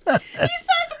guy. He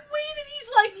starts waiting.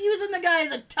 He's like using the guy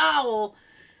as a towel.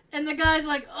 And the guy's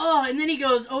like, oh. And then he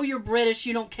goes, oh, you're British.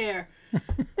 You don't care.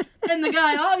 And the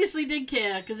guy obviously did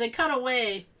care because they cut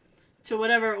away to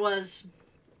whatever it was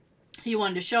he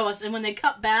wanted to show us. And when they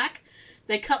cut back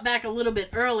a little bit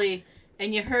early.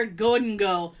 And you heard Gordon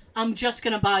go, I'm just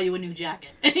going to buy you a new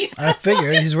jacket. And I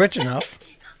figured he's rich enough.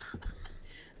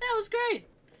 That was great.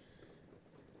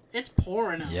 It's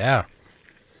pouring out. Yeah.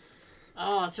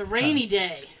 Oh, it's a rainy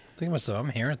day. I think myself,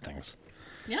 I'm hearing things.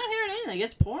 You're not hearing anything.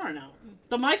 It's pouring out.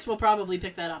 The mics will probably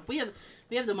pick that up. We have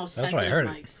the most That's why I sensitive heard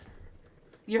mics.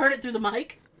 You heard it through the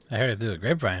mic? I heard it through the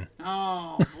grapevine.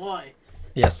 Oh, boy.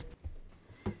 Yes.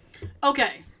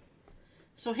 Okay.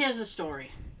 So here's the story.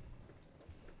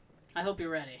 I hope you're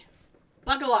ready.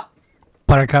 Buckle up.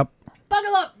 Buttercup.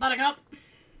 Buckle up, Buttercup.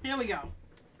 Here we go.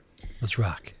 Let's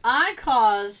rock. I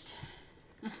caused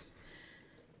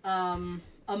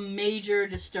a major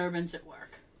disturbance at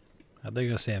work. I think you're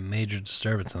going to say a major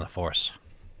disturbance in the force.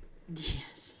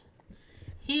 Yes.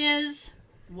 Here's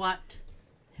what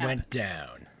happened. Went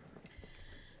down.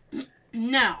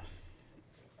 Now,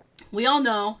 we all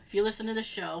know, if you listen to the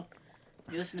show,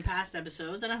 you listen to past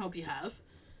episodes, and I hope you have,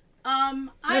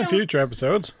 future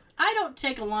episodes. I don't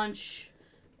take a lunch.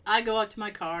 I go out to my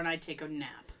car and I take a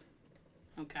nap.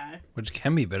 Okay? Which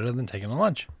can be better than taking a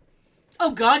lunch.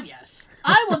 Oh God, yes.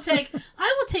 I will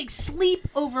take sleep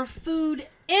over food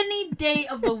any day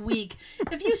of the week.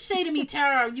 If you say to me,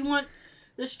 Tara, you want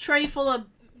this tray full of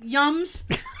Yums?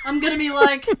 I'm gonna be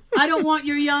like, I don't want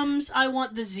your Yums, I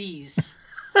want the Z's.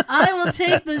 I will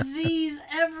take the Z's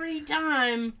every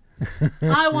time.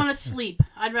 I want to sleep.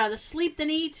 I'd rather sleep than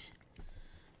eat.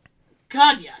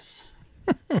 God, yes.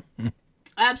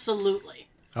 Absolutely.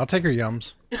 I'll take her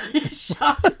Yums.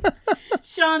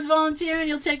 Sean's volunteering.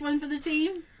 You'll take one for the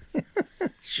team?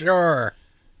 Sure.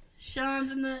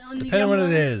 Sean's on the Depending on what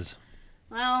it is.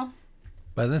 Well.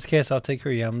 But in this case, I'll take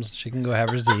her Yums. She can go have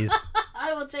her Z's.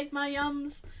 I will take my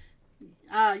Yums.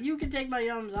 You can take my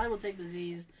Yums. I will take the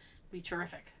Z's. Be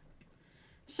terrific.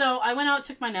 So I went out,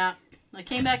 took my nap. I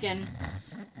came back in,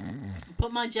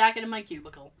 put my jacket in my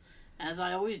cubicle, as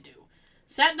I always do.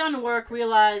 Sat down to work,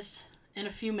 realized in a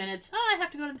few minutes, I have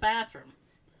to go to the bathroom.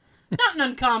 Not an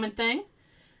uncommon thing.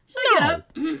 So I get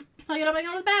up and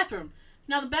go to the bathroom.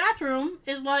 Now the bathroom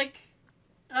is like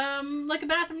a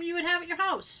bathroom you would have at your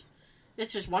house.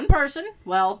 It's just one person.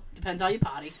 Well, depends how you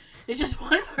potty. It's just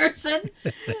one person.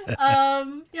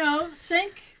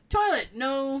 Sink, toilet.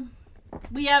 No,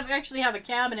 we actually have a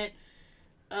cabinet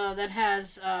that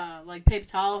has like paper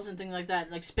towels and things like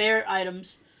that, like spare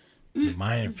items.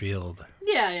 Minefield.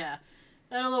 Yeah.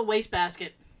 And a little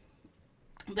wastebasket.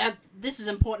 This is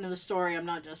important to the story. I'm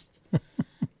not just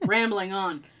rambling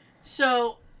on.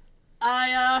 So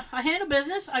I handle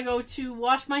business. I go to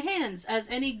wash my hands, as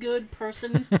any good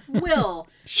person will.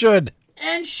 Should.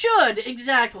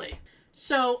 Exactly.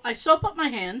 So I soap up my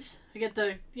hands. I get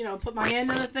the, put my hand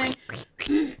in the thing.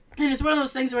 And it's one of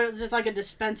those things where it's like a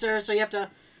dispenser, so you have to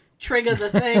trigger the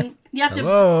thing. You have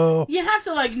Hello? You have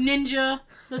to like ninja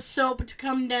the soap to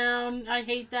come down. I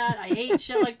hate that. I hate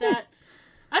shit like that.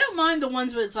 I don't mind the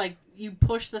ones where it's like you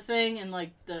push the thing and like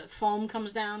the foam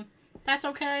comes down. That's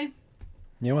okay.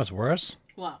 You know what's worse?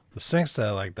 What? The sinks that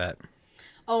are like that.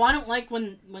 Oh, I don't like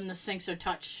when the sinks are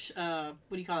touch. What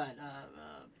do you call that?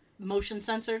 Motion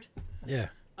censored. Yeah.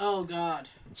 Oh God.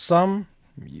 Some,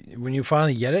 when you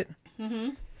finally get it, Mm-hmm.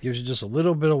 gives you just a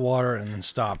little bit of water and then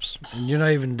stops. And you're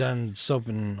not even done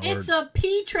soaping. It's a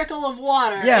pea trickle of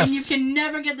water. Yes. And you can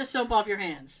never get the soap off your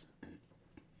hands.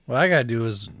 What I gotta do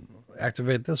is,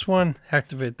 activate this one,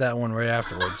 activate that one right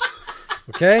afterwards.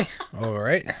 Okay? All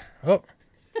right. Oh,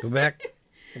 go back.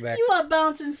 Go back. You are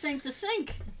bouncing sink to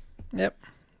sink. Yep.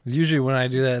 Usually when I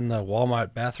do that in the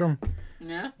Walmart bathroom,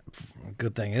 Yeah,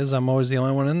 good thing is I'm always the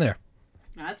only one in there.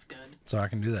 that's good. So I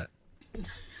can do that.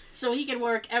 So he can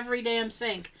work every damn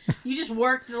sink. You just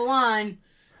work the line,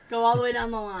 go all the way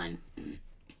down the line.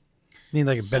 Need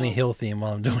like a So- Benny Hill theme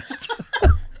while I'm doing it.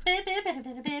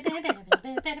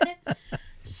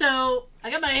 So I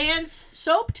got my hands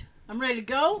soaped. I'm ready to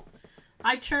go.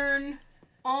 I turn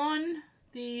on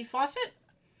the faucet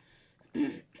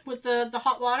with the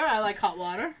hot water. I like hot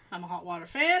water. I'm a hot water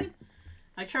fan.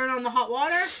 I turn on the hot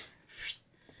water,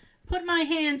 put my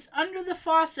hands under the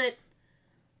faucet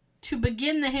to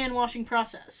begin the hand washing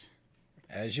process.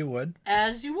 As you would.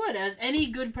 As you would, as any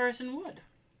good person would.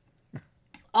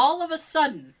 All of a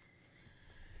sudden,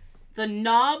 the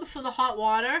knob for the hot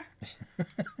water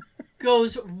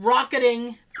goes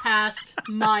rocketing past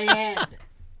my head.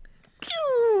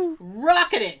 Pew!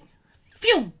 Rocketing.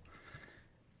 Phew!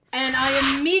 And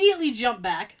I immediately jump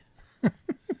back.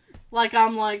 Like,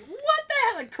 I'm like, what the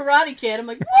hell? Like Karate Kid. I'm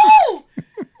like, whoa!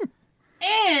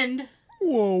 And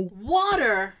Whoa.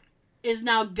 water is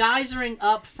now geysering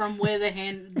up from where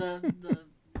the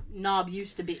knob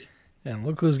used to be. And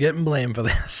look who's getting blamed for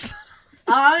this.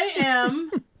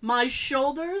 My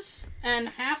shoulders and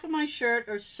half of my shirt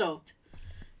are soaked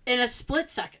in a split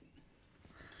second.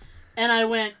 And I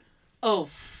went, oh,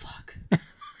 fuck.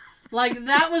 Like,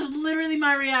 that was literally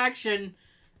my reaction.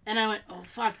 And I went, oh,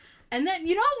 fuck. And then,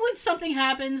 you know when something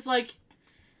happens, like,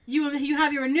 you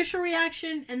have your initial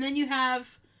reaction, and then you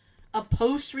have a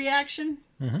post-reaction?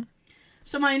 Mhm.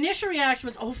 So my initial reaction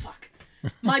was, oh, fuck.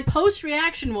 My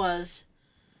post-reaction was,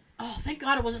 oh, thank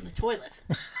God it wasn't the toilet.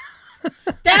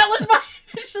 That was my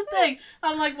initial thing.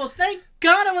 I'm like, well, thank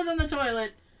God it wasn't the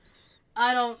toilet.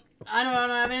 I don't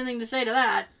have anything to say to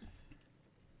that.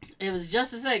 It was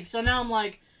just a sink. So now I'm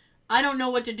like, I don't know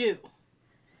what to do.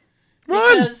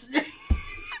 Run! Because well,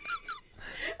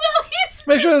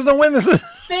 Make sure there's no witnesses.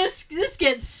 this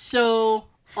gets so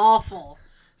awful.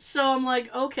 So I'm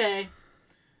like, okay,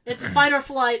 it's fight or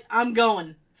flight. I'm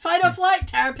going. Fight or flight.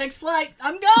 Tara picks flight.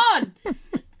 I'm gone.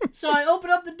 So I open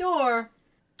up the door,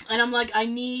 and I'm like, I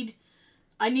need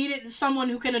someone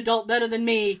who can adult better than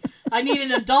me. I need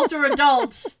an adult or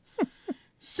adults.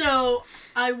 So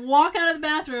I walk out of the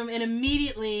bathroom, and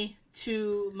immediately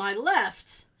to my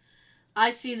left, I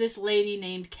see this lady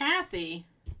named Kathy,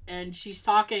 and she's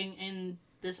talking in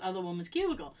this other woman's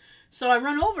cubicle. So I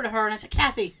run over to her, and I said,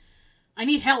 Kathy, I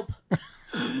need help.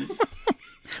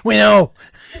 We know.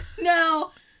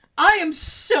 Now, I am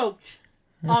soaked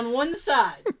on one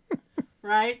side,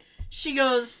 right? She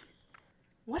goes,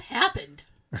 what happened?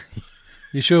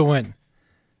 You should have went.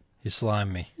 You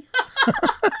slimed me.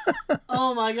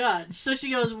 Oh my God. So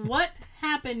she goes, what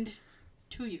happened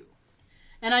to you?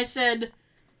 And I said,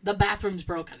 the bathroom's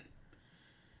broken.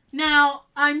 Now,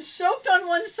 I'm soaked on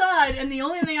one side, and the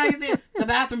only thing I can think, the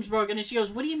bathroom's broken. And she goes,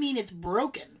 what do you mean it's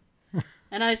broken?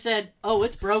 And I said, oh,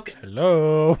 it's broken.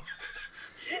 Hello.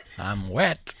 I'm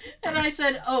wet. And I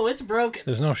said, oh, it's broken.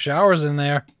 There's no showers in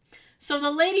there. So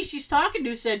the lady she's talking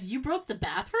to said, you broke the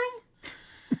bathroom?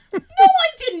 No, I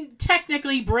didn't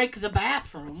technically break the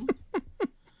bathroom.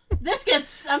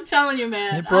 I'm telling you,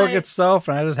 man. It broke itself,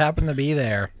 and I just happened to be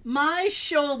there. My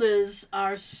shoulders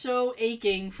are so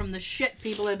aching from the shit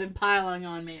people have been piling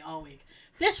on me all week.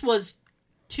 This was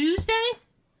Tuesday?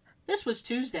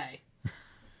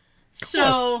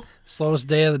 So, Slowest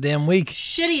day of the damn week.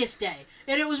 shittiest day.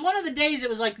 And it was one of the days it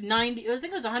was like 90, I think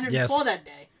it was 104 Yes. that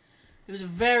day. It was a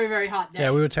very, very hot day.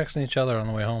 Yeah, we were texting each other on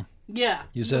the way home. Yeah.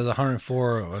 You said it was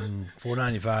 104 and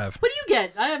 495. What do you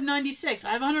get? I have 96. I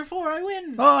have 104. I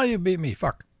win. Oh, you beat me.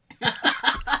 Fuck.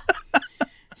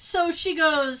 So she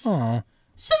goes, Oh,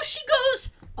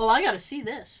 oh, I gotta see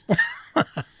this.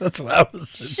 that's what I was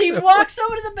saying. She walks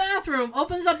over to the bathroom,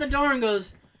 opens up the door, and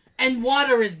goes, and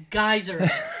water is geysering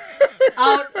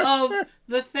out of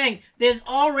the thing. There's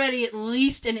already at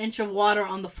least an inch of water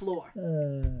on the floor.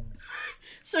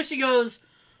 So she goes,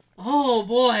 oh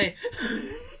boy.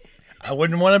 I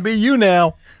wouldn't want to be you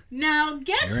now. Now,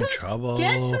 guess You're in trouble.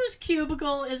 whose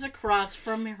cubicle is across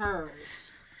from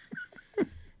hers?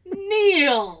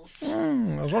 Neil's.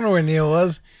 I was wondering where Neil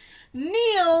was.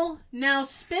 Neil now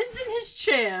spins in his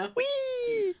chair,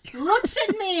 Whee! looks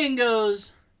at me and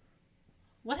goes,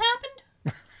 what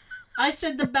happened? I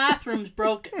said, the bathroom's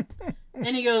broken.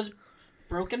 And he goes,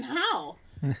 broken how?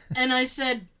 And I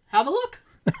said, have a look.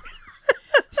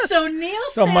 So Neil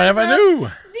Don't mind stands if I up. do.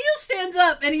 Neil stands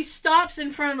up and he stops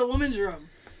in front of the woman's room.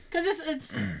 Because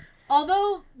it's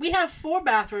although we have 4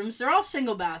 bathrooms, they're all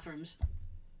single bathrooms.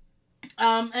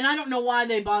 And I don't know why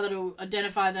they bother to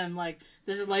identify them like,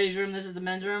 this is the ladies' room, this is the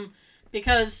men's room.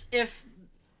 Because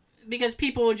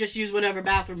people would just use whatever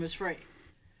bathroom is free.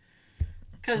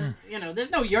 Because,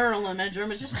 there's no urinal in the men's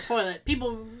room, it's just a toilet.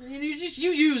 People,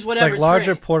 you use whatever's It's like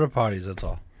larger free. porta potties, that's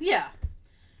all. Yeah.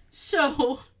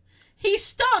 So, he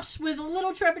stops with a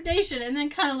little trepidation and then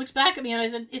kind of looks back at me and I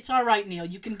said, it's all right, Neil.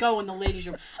 You can go in the ladies'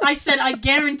 room. I said, I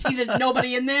guarantee there's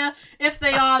nobody in there. If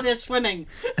they are, they're swimming.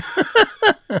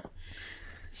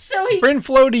 Bring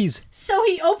floaties. So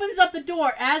he opens up the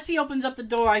door. As he opens up the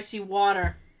door, I see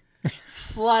water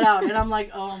flood out. And I'm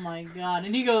like, oh my God.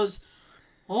 And he goes,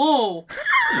 oh.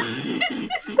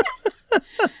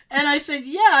 And I said,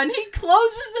 yeah. And he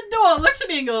closes the door, looks at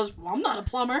me and goes, well, I'm not a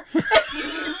plumber.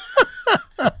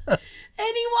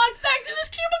 And he walks back to his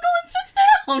cubicle and sits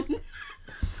down.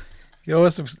 You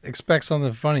always expect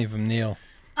something funny from Neil.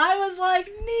 I was like,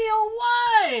 Neil,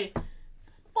 why?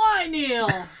 Why, Neil?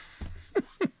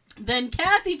 Then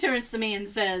Kathy turns to me and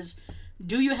says,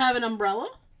 do you have an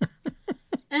umbrella?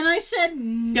 And I said,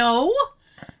 no.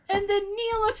 And then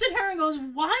Neil looks at her and goes,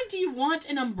 why do you want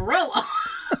an umbrella?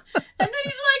 And then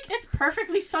he's like, it's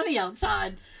perfectly sunny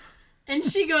outside. And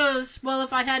she goes, well,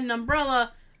 if I had an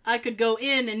umbrella, I could go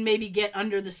in and maybe get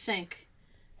under the sink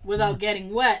without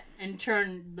getting wet and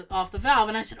turn off the valve.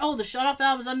 And I said, oh, the shut-off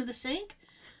valve is under the sink?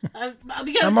 Because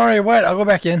I'm already wet. I'll go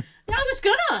back in. Yeah,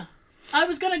 I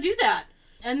was gonna do that.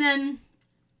 And then,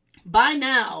 by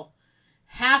now,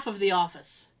 half of the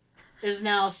office is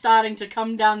now starting to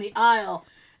come down the aisle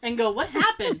and go, what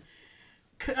happened?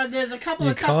 There's a couple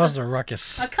You of caused a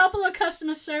ruckus. A couple of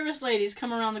customer service ladies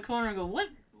come around the corner and go,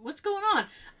 what's going on?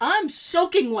 I'm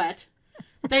soaking wet.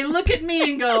 They look at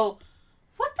me and go,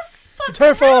 what the fuck It's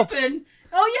her fault. happened?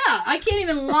 Oh, yeah. I can't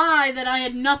even lie that I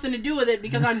had nothing to do with it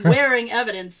because I'm wearing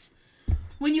evidence.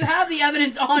 When you have the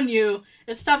evidence on you,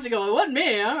 it's tough to go, it wasn't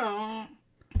me. I don't know.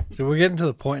 So we're getting to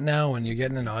the point now when you're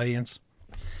getting an audience.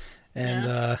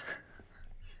 And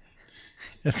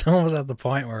it's almost at the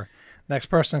point where next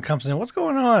person comes in. What's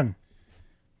going on?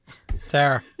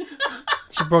 Tara.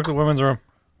 She broke the women's room.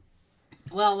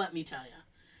 Well, let me tell you.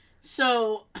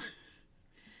 So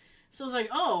I was like,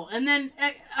 oh. And then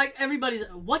everybody's,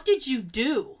 what did you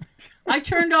do? I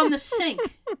turned on the sink.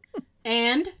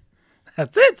 And?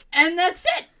 That's it. And that's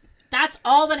it. That's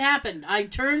all that happened. I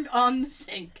turned on the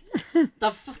sink.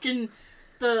 The fucking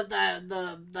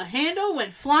the handle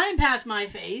went flying past my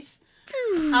face.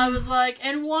 I was like,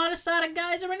 and water started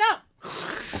geysering up.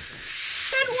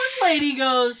 Then one lady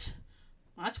goes,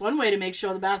 well, that's one way to make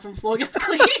sure the bathroom floor gets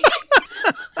clean.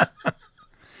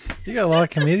 You got a lot of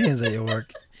comedians at your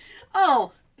work.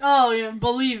 Oh, yeah,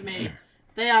 believe me,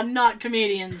 they are not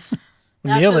comedians.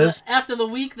 Neil is. After the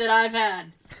week that I've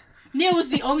had. Neil was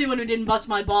the only one who didn't bust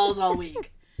my balls all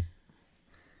week.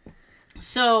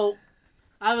 So,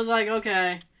 I was like,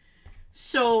 okay.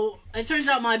 So, it turns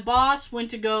out my boss went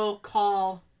to go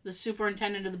call the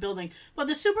superintendent of the building. But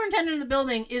the superintendent of the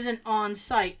building isn't on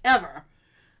site ever.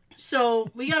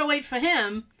 So, we gotta wait for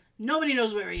him. Nobody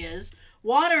knows where he is.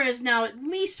 Water is now at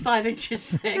least 5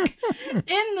 inches thick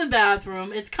in the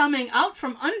bathroom. It's coming out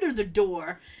from under the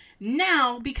door.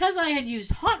 Now, because I had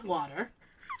used hot water,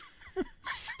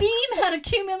 steam had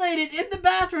accumulated in the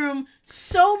bathroom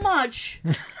so much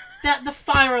that the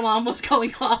fire alarm was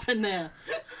going off in there.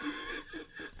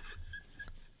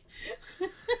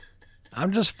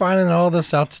 I'm just finding all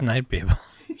this out tonight, people.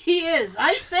 He is.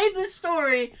 I saved this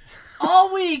story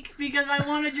all week because I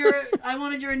wanted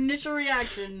your initial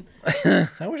reaction.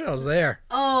 I wish I was there.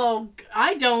 Oh,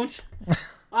 I don't.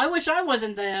 I wish I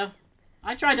wasn't there.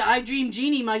 I tried to I Dream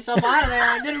Genie myself out of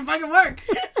there. It didn't fucking work.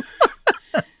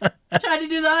 Tried to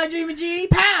do the I Dream of Genie.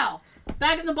 Pow!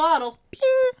 Back in the bottle.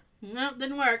 Ping. No,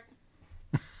 didn't work.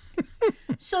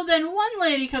 So then one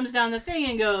lady comes down the thing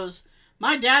and goes,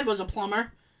 my dad was a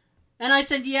plumber. And I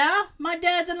said, yeah, my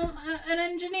dad's an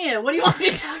engineer. What do you want me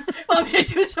to do? Want me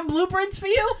to do some blueprints for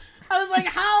you? I was like,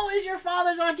 how is your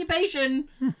father's occupation?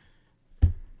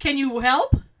 Can you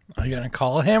help? Are you going to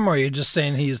call him, or are you just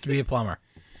saying he used to be a plumber?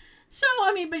 So,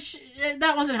 I mean, but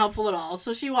that wasn't helpful at all.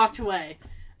 So she walked away.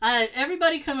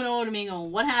 Everybody coming over to me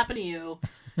going, what happened to you?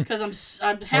 Because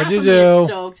I'm half of me is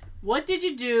soaked. What did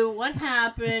you do? What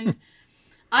happened?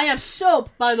 I have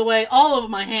soap, by the way, all over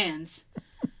my hands.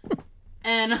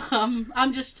 And I'm now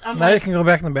like, you can go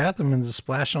back in the bathroom and just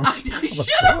splash on I should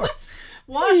have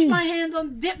washed my hands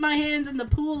dip my hands in the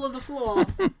pool of the floor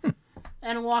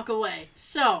and walk away.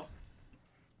 So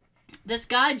this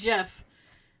guy Jeff,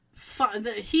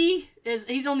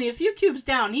 he's only a few cubes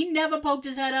down. He never poked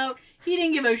his head out. He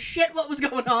didn't give a shit what was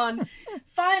going on.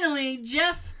 Finally,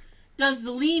 Jeff does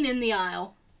the lean in the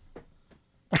aisle.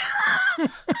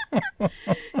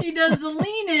 He does the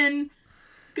lean in,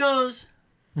 goes,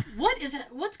 what is it?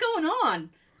 What's going on?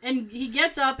 And he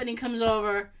gets up and he comes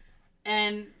over,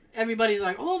 and everybody's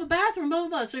like, oh, the bathroom, blah, blah,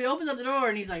 blah. So he opens up the door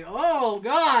and he's like, oh,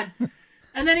 God.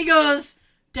 And then he goes,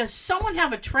 does someone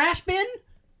have a trash bin?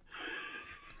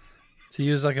 To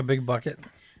use like a big bucket. And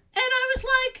I was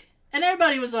like, and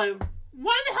everybody was like,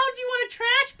 why the hell do you want a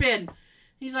trash bin?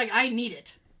 He's like, I need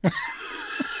it.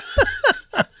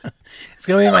 It's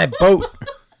going to be my boat.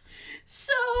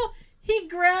 So he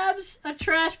grabs a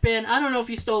trash bin. I don't know if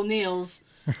he stole Neil's,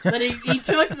 but he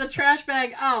took the trash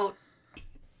bag out,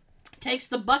 takes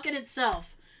the bucket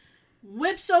itself,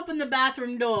 whips open the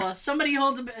bathroom door. Somebody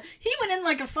holds he went in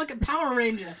like a fucking Power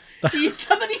Ranger.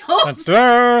 Somebody holds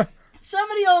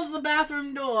the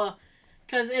bathroom door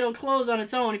because it'll close on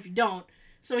its own if you don't.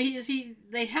 So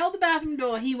they held the bathroom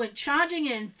door. He went charging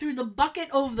in, threw the bucket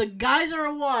over the geyser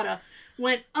of water,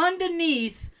 went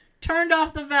underneath, turned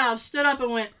off the valve, stood up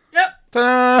and went, yep.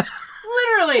 Ta-da!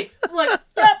 Literally. Like,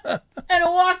 yep. And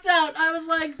walked out. I was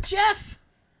like, Jeff.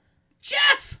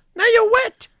 Now you're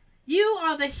wet. You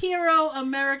are the hero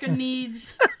America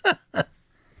needs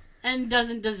and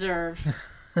doesn't deserve.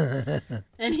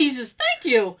 And he says,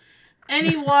 thank you. And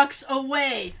he walks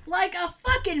away like a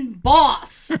fucking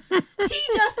boss. He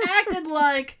just acted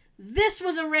like this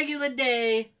was a regular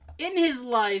day in his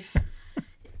life.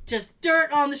 Just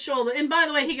dirt on the shoulder. And by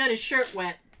the way, he got his shirt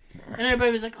wet. And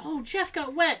everybody was like, oh, Jeff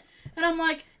got wet. And I'm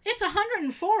like, it's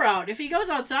 104 out. If he goes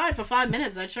outside for 5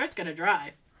 minutes, that shirt's going to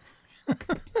dry.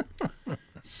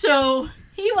 So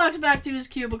he walked back to his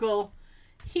cubicle.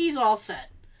 He's all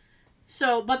set.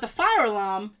 So, but the fire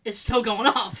alarm is still going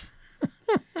off.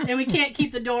 And we can't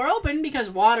keep the door open because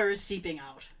water is seeping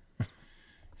out.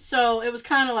 So it was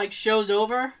kind of like show's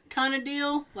over kind of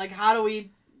deal. Like, how do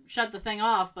we shut the thing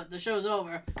off, but the show's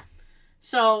over?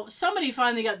 So somebody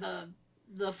finally got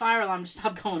the fire alarm to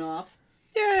stop going off.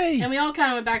 Yay! And we all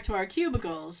kind of went back to our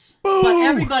cubicles. Boom. But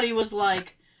everybody was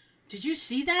like, did you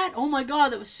see that? Oh my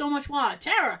God, that was so much water.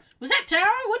 Tara, was that Tara?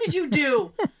 What did you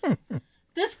do?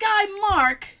 This guy,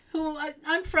 Mark, who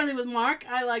I'm friendly with Mark.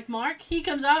 I like Mark. He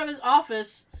comes out of his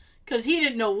office because he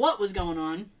didn't know what was going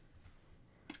on.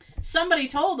 Somebody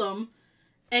told him,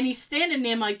 and he's standing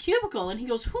near my cubicle, and he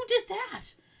goes, who did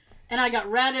that? And I got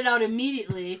ratted out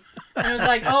immediately. And I was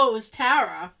like, oh, it was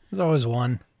Tara. There's always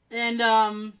one.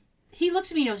 And he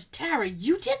looks at me and goes, Tara,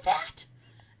 you did that?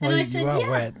 And Well, I said, you are yeah.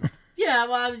 wet. Yeah,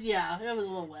 well, it was a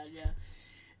little wet, yeah.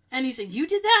 And he said, you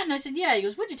did that? And I said, yeah. He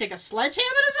goes, would you take a sledgehammer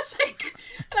to the sink?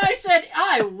 And I said,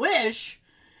 I wish.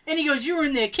 And he goes, you were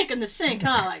in there kicking the sink,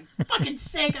 huh? Like, fucking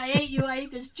sink, I hate you, I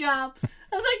hate this job.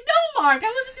 I was like, no, Mark,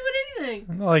 I wasn't doing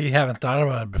anything. Not like you haven't thought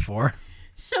about it before.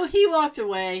 So he walked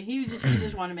away. He just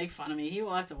wanted to make fun of me. He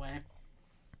walked away.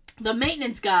 The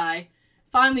maintenance guy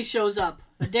finally shows up,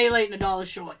 a day late and $1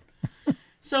 short.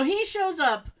 So he shows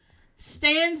up,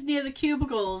 stands near the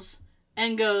cubicles,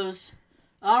 and goes,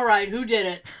 all right, who did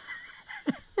it?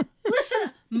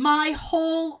 Listen, my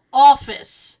whole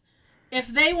office, if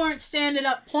they weren't standing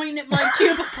up pointing at my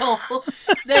cubicle,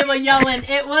 they were yelling,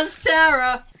 it was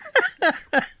Tara.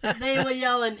 They were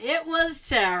yelling, it was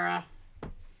Tara.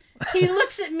 He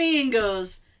looks at me and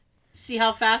goes, see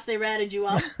how fast they ratted you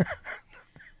out?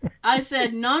 I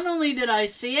said, not only did I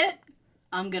see it,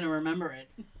 I'm going to remember it.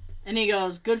 And he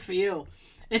goes, good for you.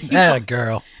 And That a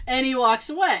girl. And he walks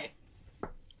away.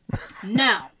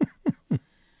 Now,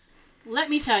 let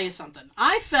me tell you something.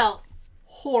 I felt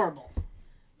horrible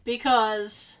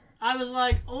because I was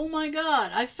like, oh my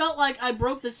God. I felt like I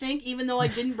broke the sink even though I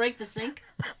didn't break the sink.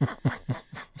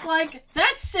 Like,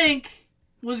 that sink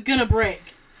was going to break.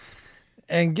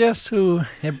 And guess who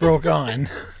it broke on?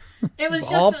 It was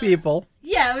just all people.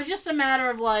 Yeah, it was just a matter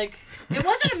of like, it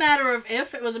wasn't a matter of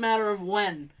if, it was a matter of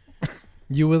when.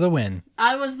 You were the win.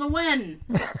 I was the when.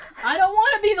 I don't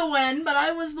want to be the when, but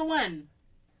I was the when.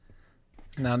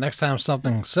 Now, next time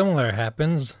something similar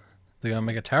happens, they're going to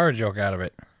make a Tara joke out of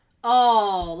it.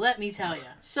 Oh, let me tell you.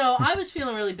 So I was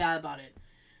feeling really bad about it.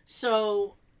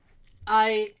 So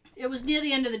it was near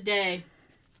the end of the day,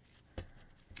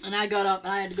 and I got up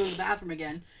and I had to go to the bathroom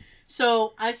again.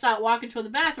 So I start walking toward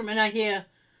the bathroom and I hear,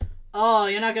 oh,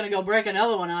 you're not going to go break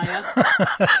another one, are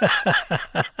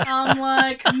you? I'm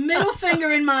like, middle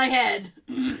finger in my head.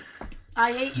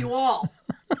 I hate you all.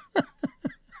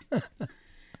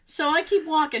 So I keep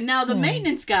walking. Now, the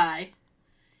maintenance guy,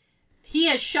 he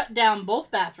has shut down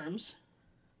both bathrooms,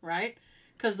 right?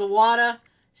 Because the water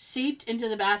seeped into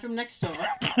the bathroom next door.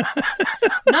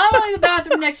 Not only the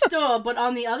bathroom next door, but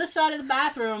on the other side of the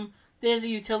bathroom, there's a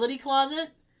utility closet.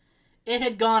 It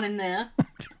had gone in there.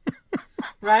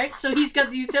 right? So he's got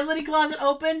the utility closet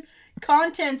open,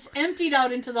 contents emptied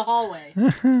out into the hallway.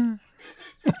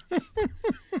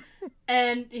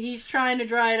 And he's trying to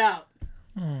dry it out.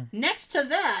 Next to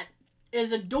that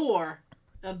is a door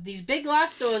of these big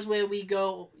glass doors where you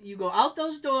go out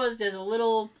those doors. There's a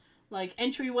little like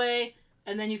entryway,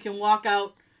 and then you can walk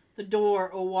out the door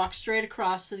or walk straight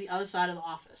across to the other side of the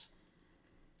office.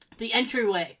 The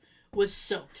entryway was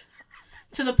soaked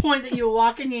to the point that you were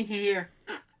walking in here,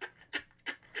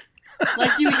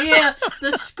 like you hear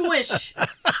the squish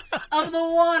of the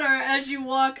water as you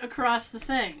walk across the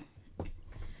thing.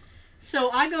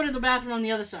 So I go to the bathroom on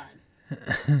the other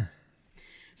side.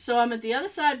 So I'm at the other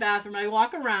side bathroom. I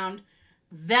walk around.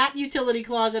 That utility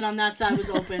closet on that side was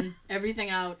open. Everything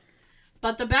out.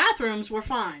 But the bathrooms were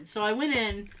fine. So I went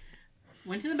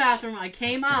to the bathroom. I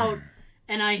came out,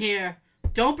 and I hear,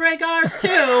 "Don't break ours,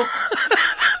 too."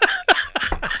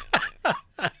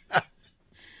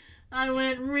 I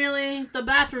went, really? The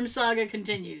bathroom saga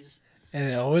continues. And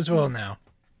it always will now.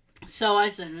 So I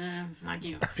said, fuck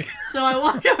you. So I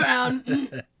walk around,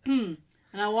 and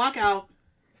I walk out,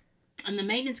 and the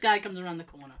maintenance guy comes around the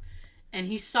corner, and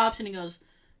he stops and he goes,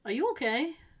 "Are you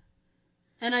okay?"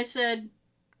 And I said,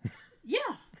 "Yeah."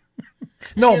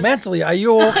 No, goes, mentally, are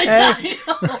you okay?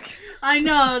 I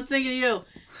know, I was thinking of you.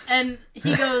 And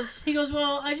he goes,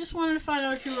 "Well, I just wanted to find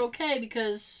out if you were okay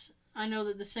because I know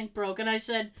that the sink broke." And I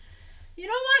said, "You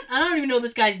know what? I don't even know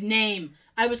this guy's name."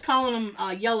 I was calling him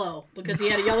Yellow because he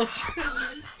had a yellow shirt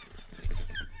on.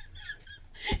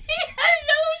 He had a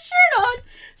yellow shirt on,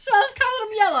 so I was calling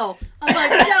him Yellow. I'm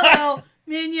like, "Yellow,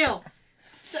 me and you."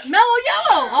 So, Mellow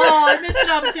Yellow! Oh, I missed an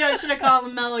opportunity. I should have called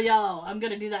him Mellow Yellow. I'm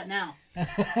going to do that now.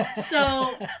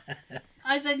 So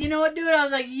I said, "You know what, dude?" I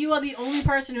was like, "You are the only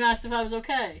person who asked if I was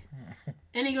okay."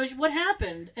 And he goes, "What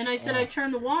happened?" And I said, "I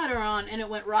turned the water on and it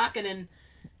went rocketing,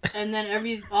 and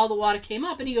then all the water came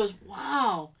up." And he goes,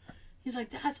 "Wow." He's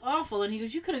like, "That's awful." And he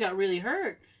goes, "You could have got really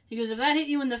hurt." He goes, "If that hit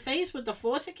you in the face with the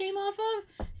force it came off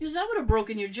of," he goes, "that would have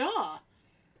broken your jaw."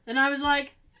 And I was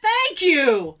like, "Thank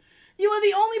you. You are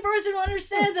the only person who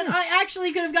understands that I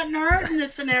actually could have gotten hurt in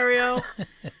this scenario,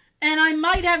 and I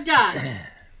might have died."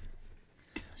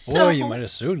 So, Or you might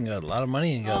have sued and got a lot of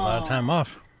money and got a lot of time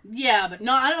off. Yeah, but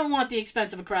no, I don't want the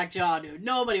expense of a cracked jaw, dude.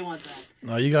 Nobody wants that.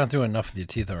 No, you gone through enough with your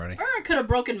teeth already. Or I could have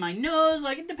broken my nose.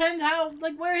 Like, it depends how,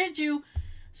 like, where it hit you.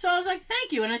 So I was like,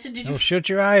 "Thank you." And I said, "Did you..." Don't shoot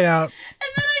your eye out.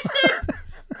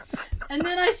 And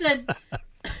then I said,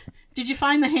 "Did you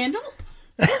find the handle?"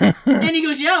 And he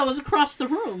goes, "Yeah, it was across the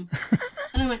room."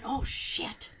 And I went, "Oh,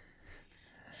 shit."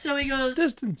 So he goes...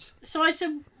 Distance. So I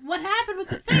said, "What happened with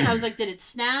the thing?" I was like, "Did it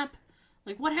snap?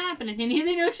 Like, what happened?" And he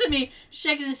looks at me,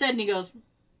 shaking his head, and he goes,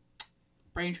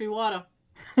 "Braintree water."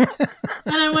 And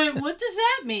I went, "What does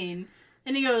that mean?"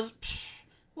 And he goes,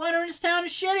 "Water in this town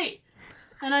is shitty."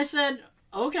 And I said,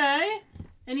 "Okay."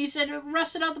 And he said, "It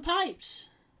rusted out the pipes."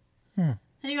 And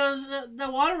he goes, the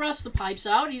water rusted the pipes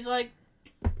out." He's like,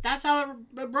 "That's how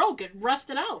it broke. It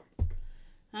rusted out."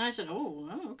 And I said, oh,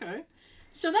 okay.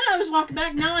 So then I was walking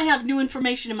back. Now I have new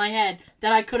information in my head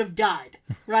that I could have died,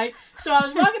 right? So I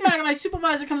was walking back, and my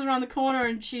supervisor comes around the corner,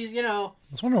 and she's, I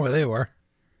was wondering where they were.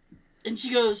 and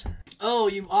she goes, "Oh,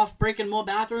 you off breaking more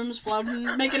bathrooms,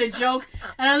 floating, making a joke."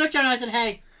 And I looked at her and I said,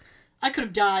 "Hey, I could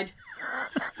have died."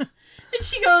 And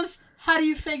she goes, "How do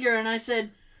you figure?" And I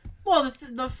said, "Well,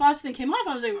 the faucet thing came off.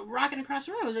 I was like rocking across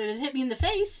the room. I was like, it hit me in the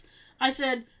face." I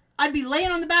said, "I'd be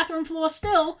laying on the bathroom floor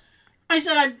still." I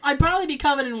said, I'd probably be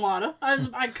covered in water.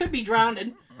 I could be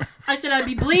drowning. I said, "I'd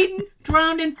be bleeding,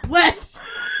 drowning, wet."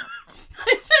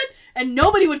 I said, "And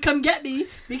nobody would come get me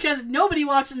because nobody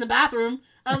walks in the bathroom."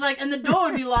 I was like, "And the door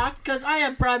would be locked because I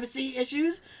have privacy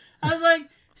issues." I was like,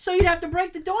 "So you'd have to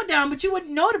break the door down, but you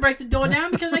wouldn't know to break the door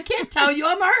down because I can't tell you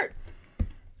I'm hurt."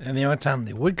 And the only time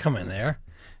they would come in there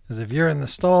is if you're in the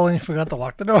stall and you forgot to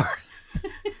lock the door.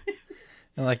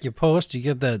 And like you post, you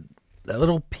get that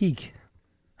little peek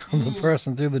of the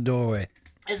person through the doorway.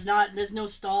 There's no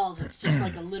stalls. It's just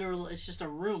like it's just a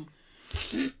room.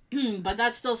 But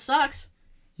that still sucks.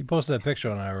 You posted that picture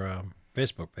on our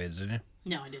Facebook page, didn't you?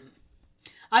 No, I didn't.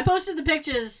 I posted the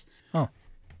pictures. Oh.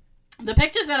 The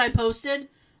pictures that I posted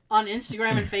on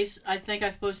Instagram and I think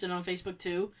I've posted on Facebook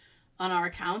too, on our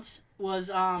accounts, was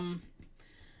at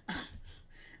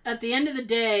the end of the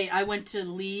day, I went to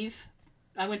leave.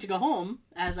 I went to go home,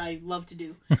 as I love to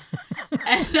do.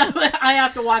 And I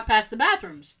have to walk past the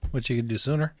bathrooms. Which you could do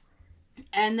sooner.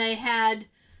 And they had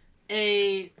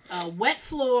a wet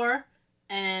floor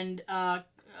and a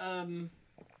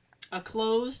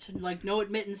closed, like, no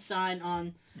admittance sign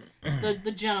on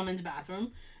the gentleman's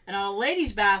bathroom. And on a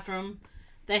lady's bathroom,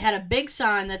 they had a big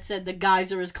sign that said the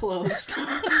geyser is closed.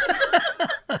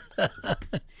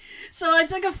 So I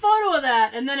took a photo of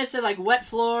that, and then it said like wet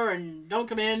floor and don't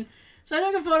come in. So I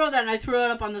took a photo of that and I threw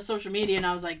it up on the social media, and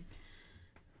I was like,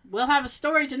 we'll have a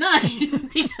story tonight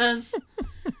because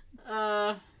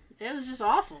it was just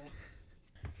awful.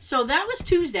 So that was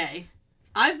Tuesday.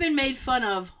 I've been made fun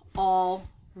of all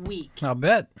week. I'll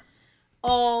bet.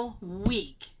 All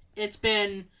week. It's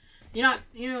been, you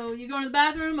go to the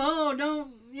bathroom, oh,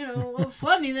 don't, a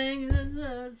funny thing.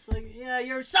 It's like, yeah,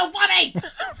 you're so funny!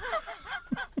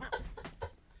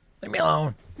 Leave me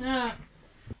alone. Yeah.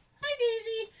 Hi,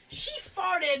 Daisy. She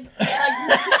farted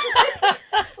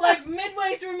like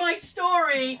midway through my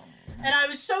story, and I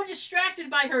was so distracted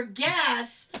by her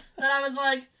gas that I was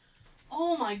like,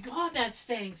 oh my god, that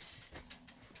stinks.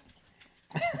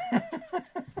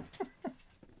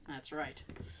 That's right.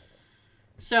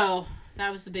 So,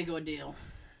 that was the big ordeal.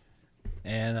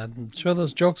 And I'm sure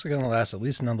those jokes are going to last at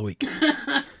least another week.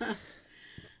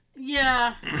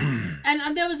 Yeah.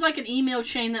 And there was like an email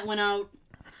chain that went out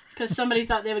because somebody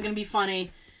thought they were going to be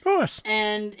funny. Of course.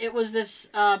 And it was this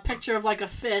picture of like a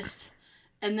fist,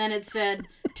 and then it said,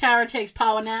 Tara takes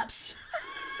power naps.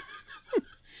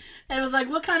 And it was like,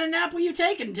 what kind of nap were you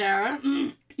taking, Tara?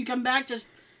 You come back just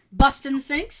busting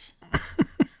sinks?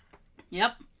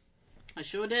 Yep. I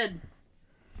sure did.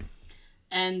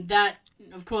 And that,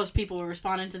 of course, people were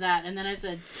responding to that. And then I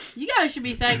said, you guys should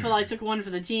be thankful I took one for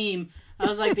the team. I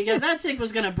was like, because that sink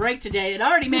was going to break today. It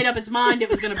already made up its mind it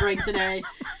was going to break today.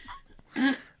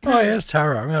 Oh, yes,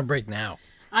 Tara. I'm going to break now.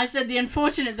 I said the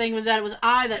unfortunate thing was that it was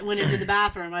I that went into the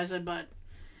bathroom. I said, but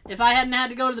if I hadn't had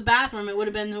to go to the bathroom, it would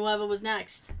have been whoever was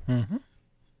next. Mm-hmm.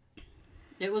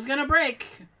 It was going to break.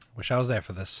 Wish I was there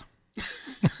for this.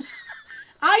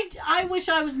 I wish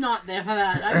I was not there for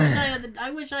that.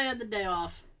 I wish I had the day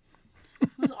off. It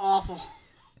was awful.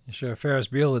 You sure Ferris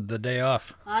Bueller had the day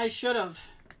off. I should have.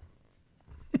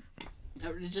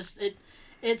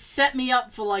 It set me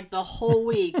up for like the whole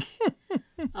week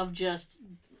of just.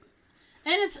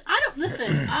 And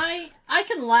I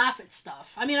can laugh at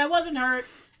stuff. I mean, I wasn't hurt.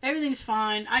 Everything's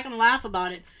fine. I can laugh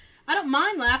about it. I don't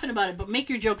mind laughing about it, but make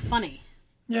your joke funny.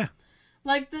 Yeah.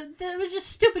 Like, it was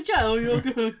just stupid joke.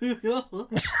 like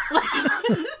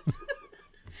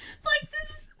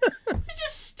this,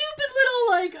 just stupid little,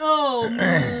 like,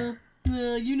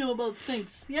 you know about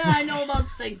sinks. Yeah, I know about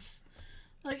sinks.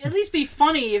 Like, at least be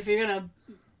funny if you're gonna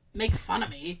make fun of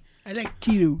me. I like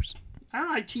Tito's. I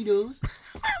like Tito's.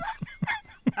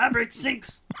 I break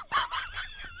sinks.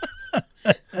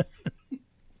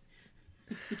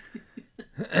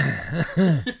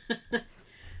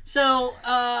 So,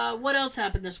 what else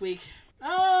happened this week?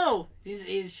 Oh,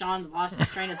 Sean's lost his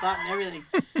train of thought and everything.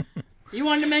 You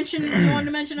wanted to mention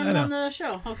him on the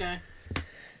show. Okay.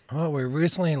 Well, we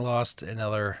recently lost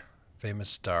another famous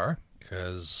star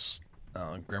because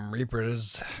Grim Reaper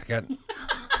has got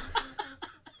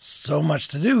so much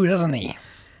to do, doesn't he?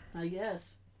 I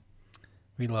guess.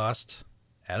 We lost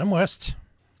Adam West.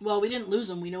 Well, we didn't lose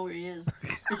him. We know where he is.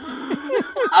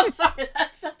 I'm sorry.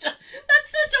 That's such a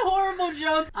horrible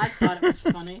joke. I thought it was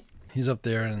funny. He's up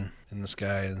there in the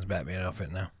sky in his Batman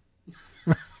outfit now.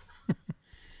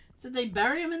 Did they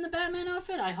bury him in the Batman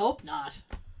outfit? I hope not.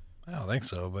 I don't think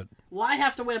so, but... Why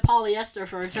have to wear polyester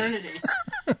for eternity?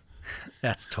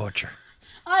 That's torture.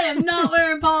 I am not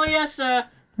wearing polyester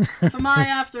for my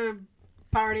after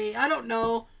party. I don't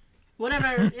know.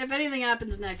 Whatever. If anything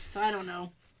happens next, I don't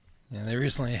know. And they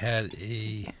recently had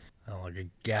a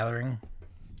gathering.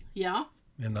 Yeah?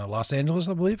 In Los Angeles,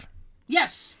 I believe.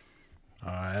 Yes.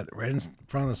 Right in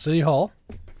front of the City Hall.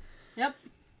 Yep.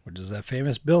 Which is that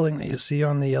famous building that you see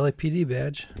on the LAPD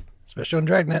badge, especially on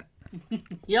Dragnet.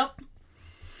 Yep.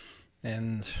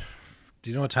 And do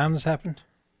you know what time this happened?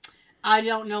 I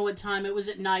don't know what time. It was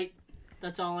at night.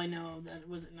 That's all I know, that it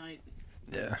was at night.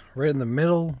 Yeah. Right in the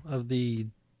middle of the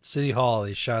City Hall,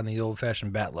 they shot the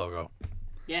old-fashioned bat logo.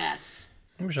 Yes.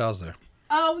 I wish I was there.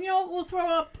 Oh, we'll throw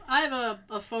up. I have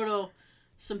a photo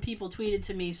some people tweeted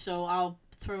to me, so I'll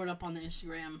throw it up on the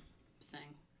Instagram thing.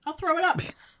 I'll throw it up.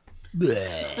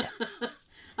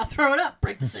 I'll throw it up.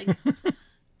 Break the sink.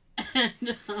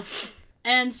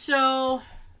 And so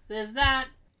there's that.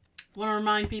 Want to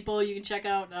remind people you can check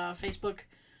out Facebook,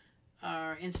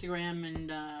 our Instagram,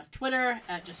 and Twitter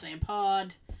at Just Saying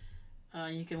Pod.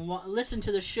 You can listen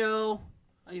to the show.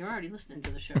 Oh, you're already listening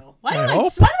to the show. Why do I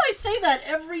say that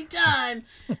every time?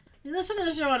 You listen to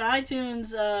the show on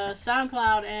iTunes,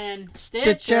 SoundCloud, and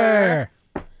Stitcher.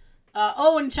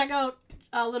 And check out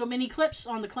little mini clips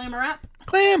on the Clamor app.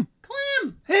 Clam.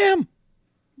 Ham.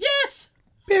 Yes.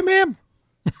 Bam Bam.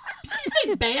 Did you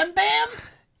say Bam Bam?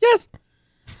 Yes.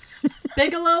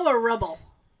 Bigelow or Rubble?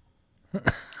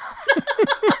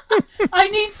 I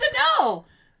need to know.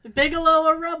 Bigelow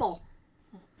or Rubble?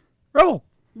 Rubble.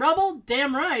 Rubble?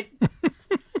 Damn right.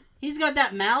 He's got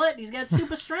that mallet. He's got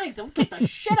super strength. He'll kick the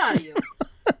shit out of you.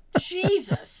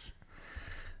 Jesus.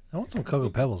 I want some Cocoa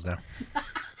Pebbles now.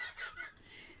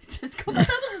 Cocoa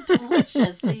Pebbles is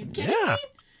delicious. Are you kidding Yeah.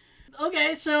 me?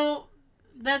 Okay, so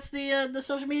that's the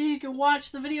social media. You can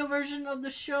watch the video version of the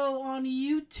show on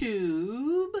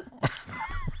YouTube.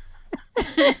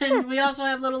 And we also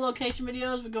have little location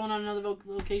videos. We're going on another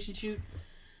location shoot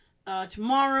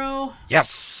tomorrow.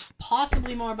 Yes.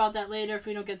 Possibly more about that later if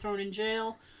we don't get thrown in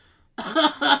jail.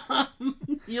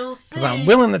 You'll see. Because I'm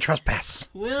willing to trespass.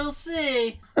 We'll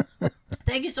see.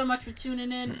 Thank you so much for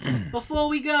tuning in. Before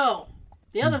we go,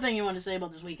 the other thing you want to say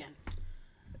about this weekend.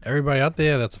 Everybody out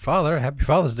there that's a father, happy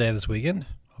Father's Day this weekend.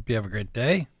 Hope you have a great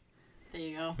day. There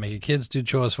you go. Make your kids do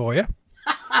chores for you.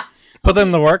 Put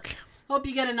them to work. Hope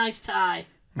you get a nice tie.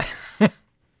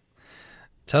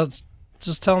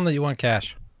 Just tell them that you want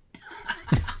cash.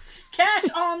 Cash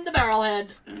on the barrelhead.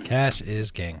 Cash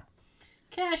is king.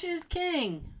 Cash is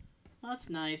king. That's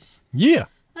nice. Yeah.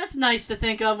 That's nice to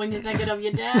think of when you're thinking of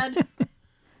your dad.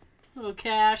 Little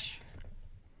Cash.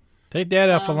 Take Dad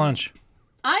out for lunch.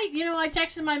 I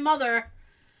texted my mother,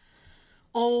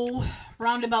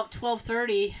 around about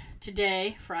 12:30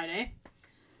 today, Friday,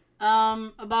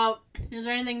 about, is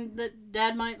there anything that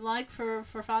Dad might like for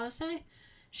Father's Day?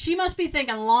 She must be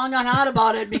thinking long and hard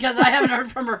about it because I haven't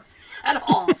heard from her at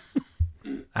all.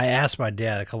 I asked my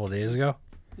dad a couple of days ago.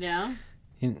 Yeah?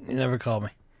 He never called me.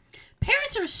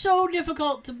 Parents are so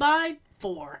difficult to buy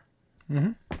for.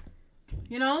 Mhm.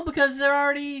 Because they're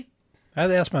already... I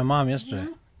asked my mom yesterday.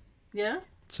 Yeah?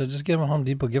 So just give him a Home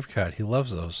Depot gift card. He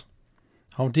loves those.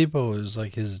 Home Depot is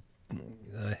like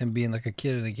him being like a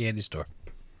kid in a candy store.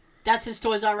 That's his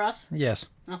Toys R Us? Yes.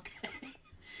 Okay.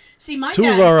 See, my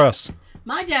Tools dad... are us.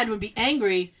 My dad would be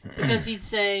angry because he'd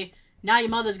say, now your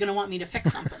mother's going to want me to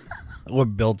fix something. Or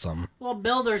build something. Well,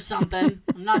 build her something.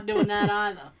 I'm not doing that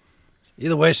either.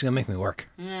 Either way, she's going to make me work.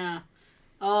 Yeah.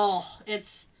 Oh,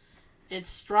 it's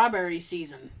strawberry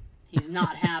season. He's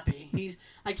not happy.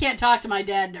 I can't talk to my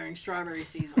dad during strawberry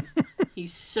season.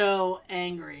 He's so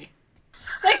angry.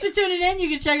 Thanks for tuning in. You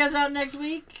can check us out next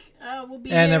week. We'll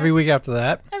be And here. every week after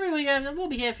that. Every week after, we'll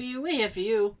be here for you. We're here for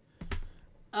you.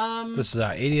 This is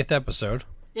our 80th episode.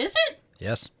 Is it?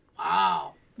 Yes.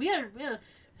 Wow. We gotta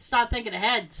start thinking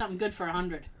ahead. Something good for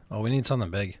 100. Oh, we need something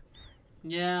big.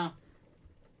 Yeah.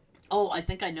 Oh, I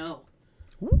think I know.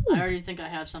 Ooh. I already think I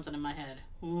have something in my head.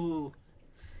 Ooh.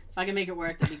 If I can make it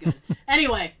work, that'd be good.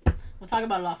 Anyway, we'll talk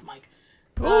about it off mic.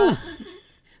 Ooh.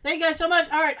 Thank you guys so much.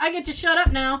 All right, I get to shut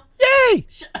up now. Yay!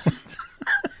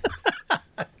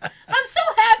 I'm so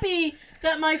happy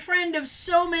that my friend of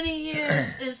so many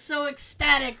years is so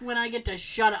ecstatic when I get to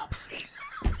shut up.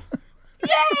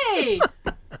 Yay!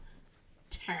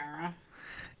 Tara.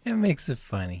 It makes it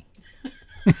funny.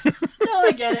 No,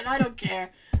 I get it. I don't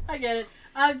care. I get it.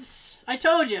 I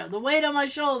told you, the weight on my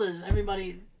shoulders.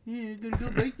 Everybody, you're gonna go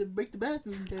break the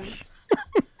bathroom down.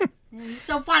 It's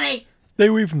so funny. Stay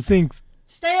away from sinks.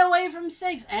 Stay away from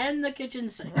sinks and the kitchen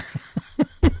sink.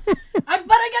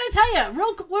 But I gotta tell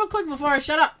you, real quick before I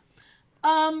shut up,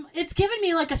 it's giving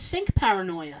me like a sink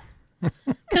paranoia.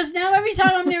 Because now every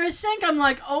time I'm near a sink, I'm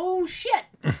like, oh shit.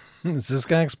 Is this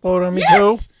gonna explode on me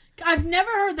Yes! too? I've never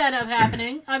heard that of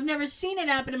happening. I've never seen it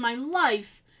happen in my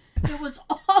life. It was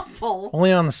awful.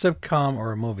 Only on the sitcom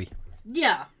or a movie.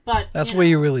 Yeah, but That's where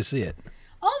you really see it.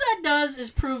 all that does is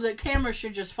prove that cameras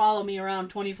should just follow me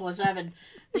around 24/7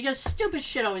 because stupid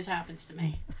shit always happens to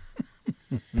me.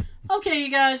 Okay,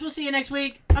 you guys, we'll see you next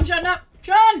week. I'm shutting up.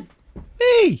 Sean!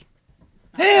 Hey!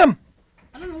 Ham!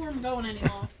 I don't know where I'm going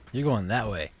anymore. You're going that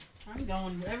way. I'm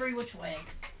going every which way.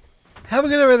 Have a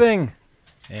good everything.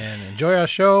 And enjoy our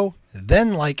show.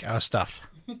 Then like our stuff.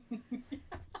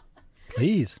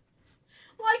 Please.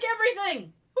 Like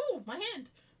everything. Ooh, my hand.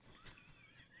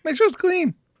 Make sure it's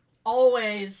clean.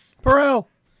 Always. Perel.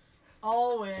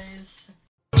 Always.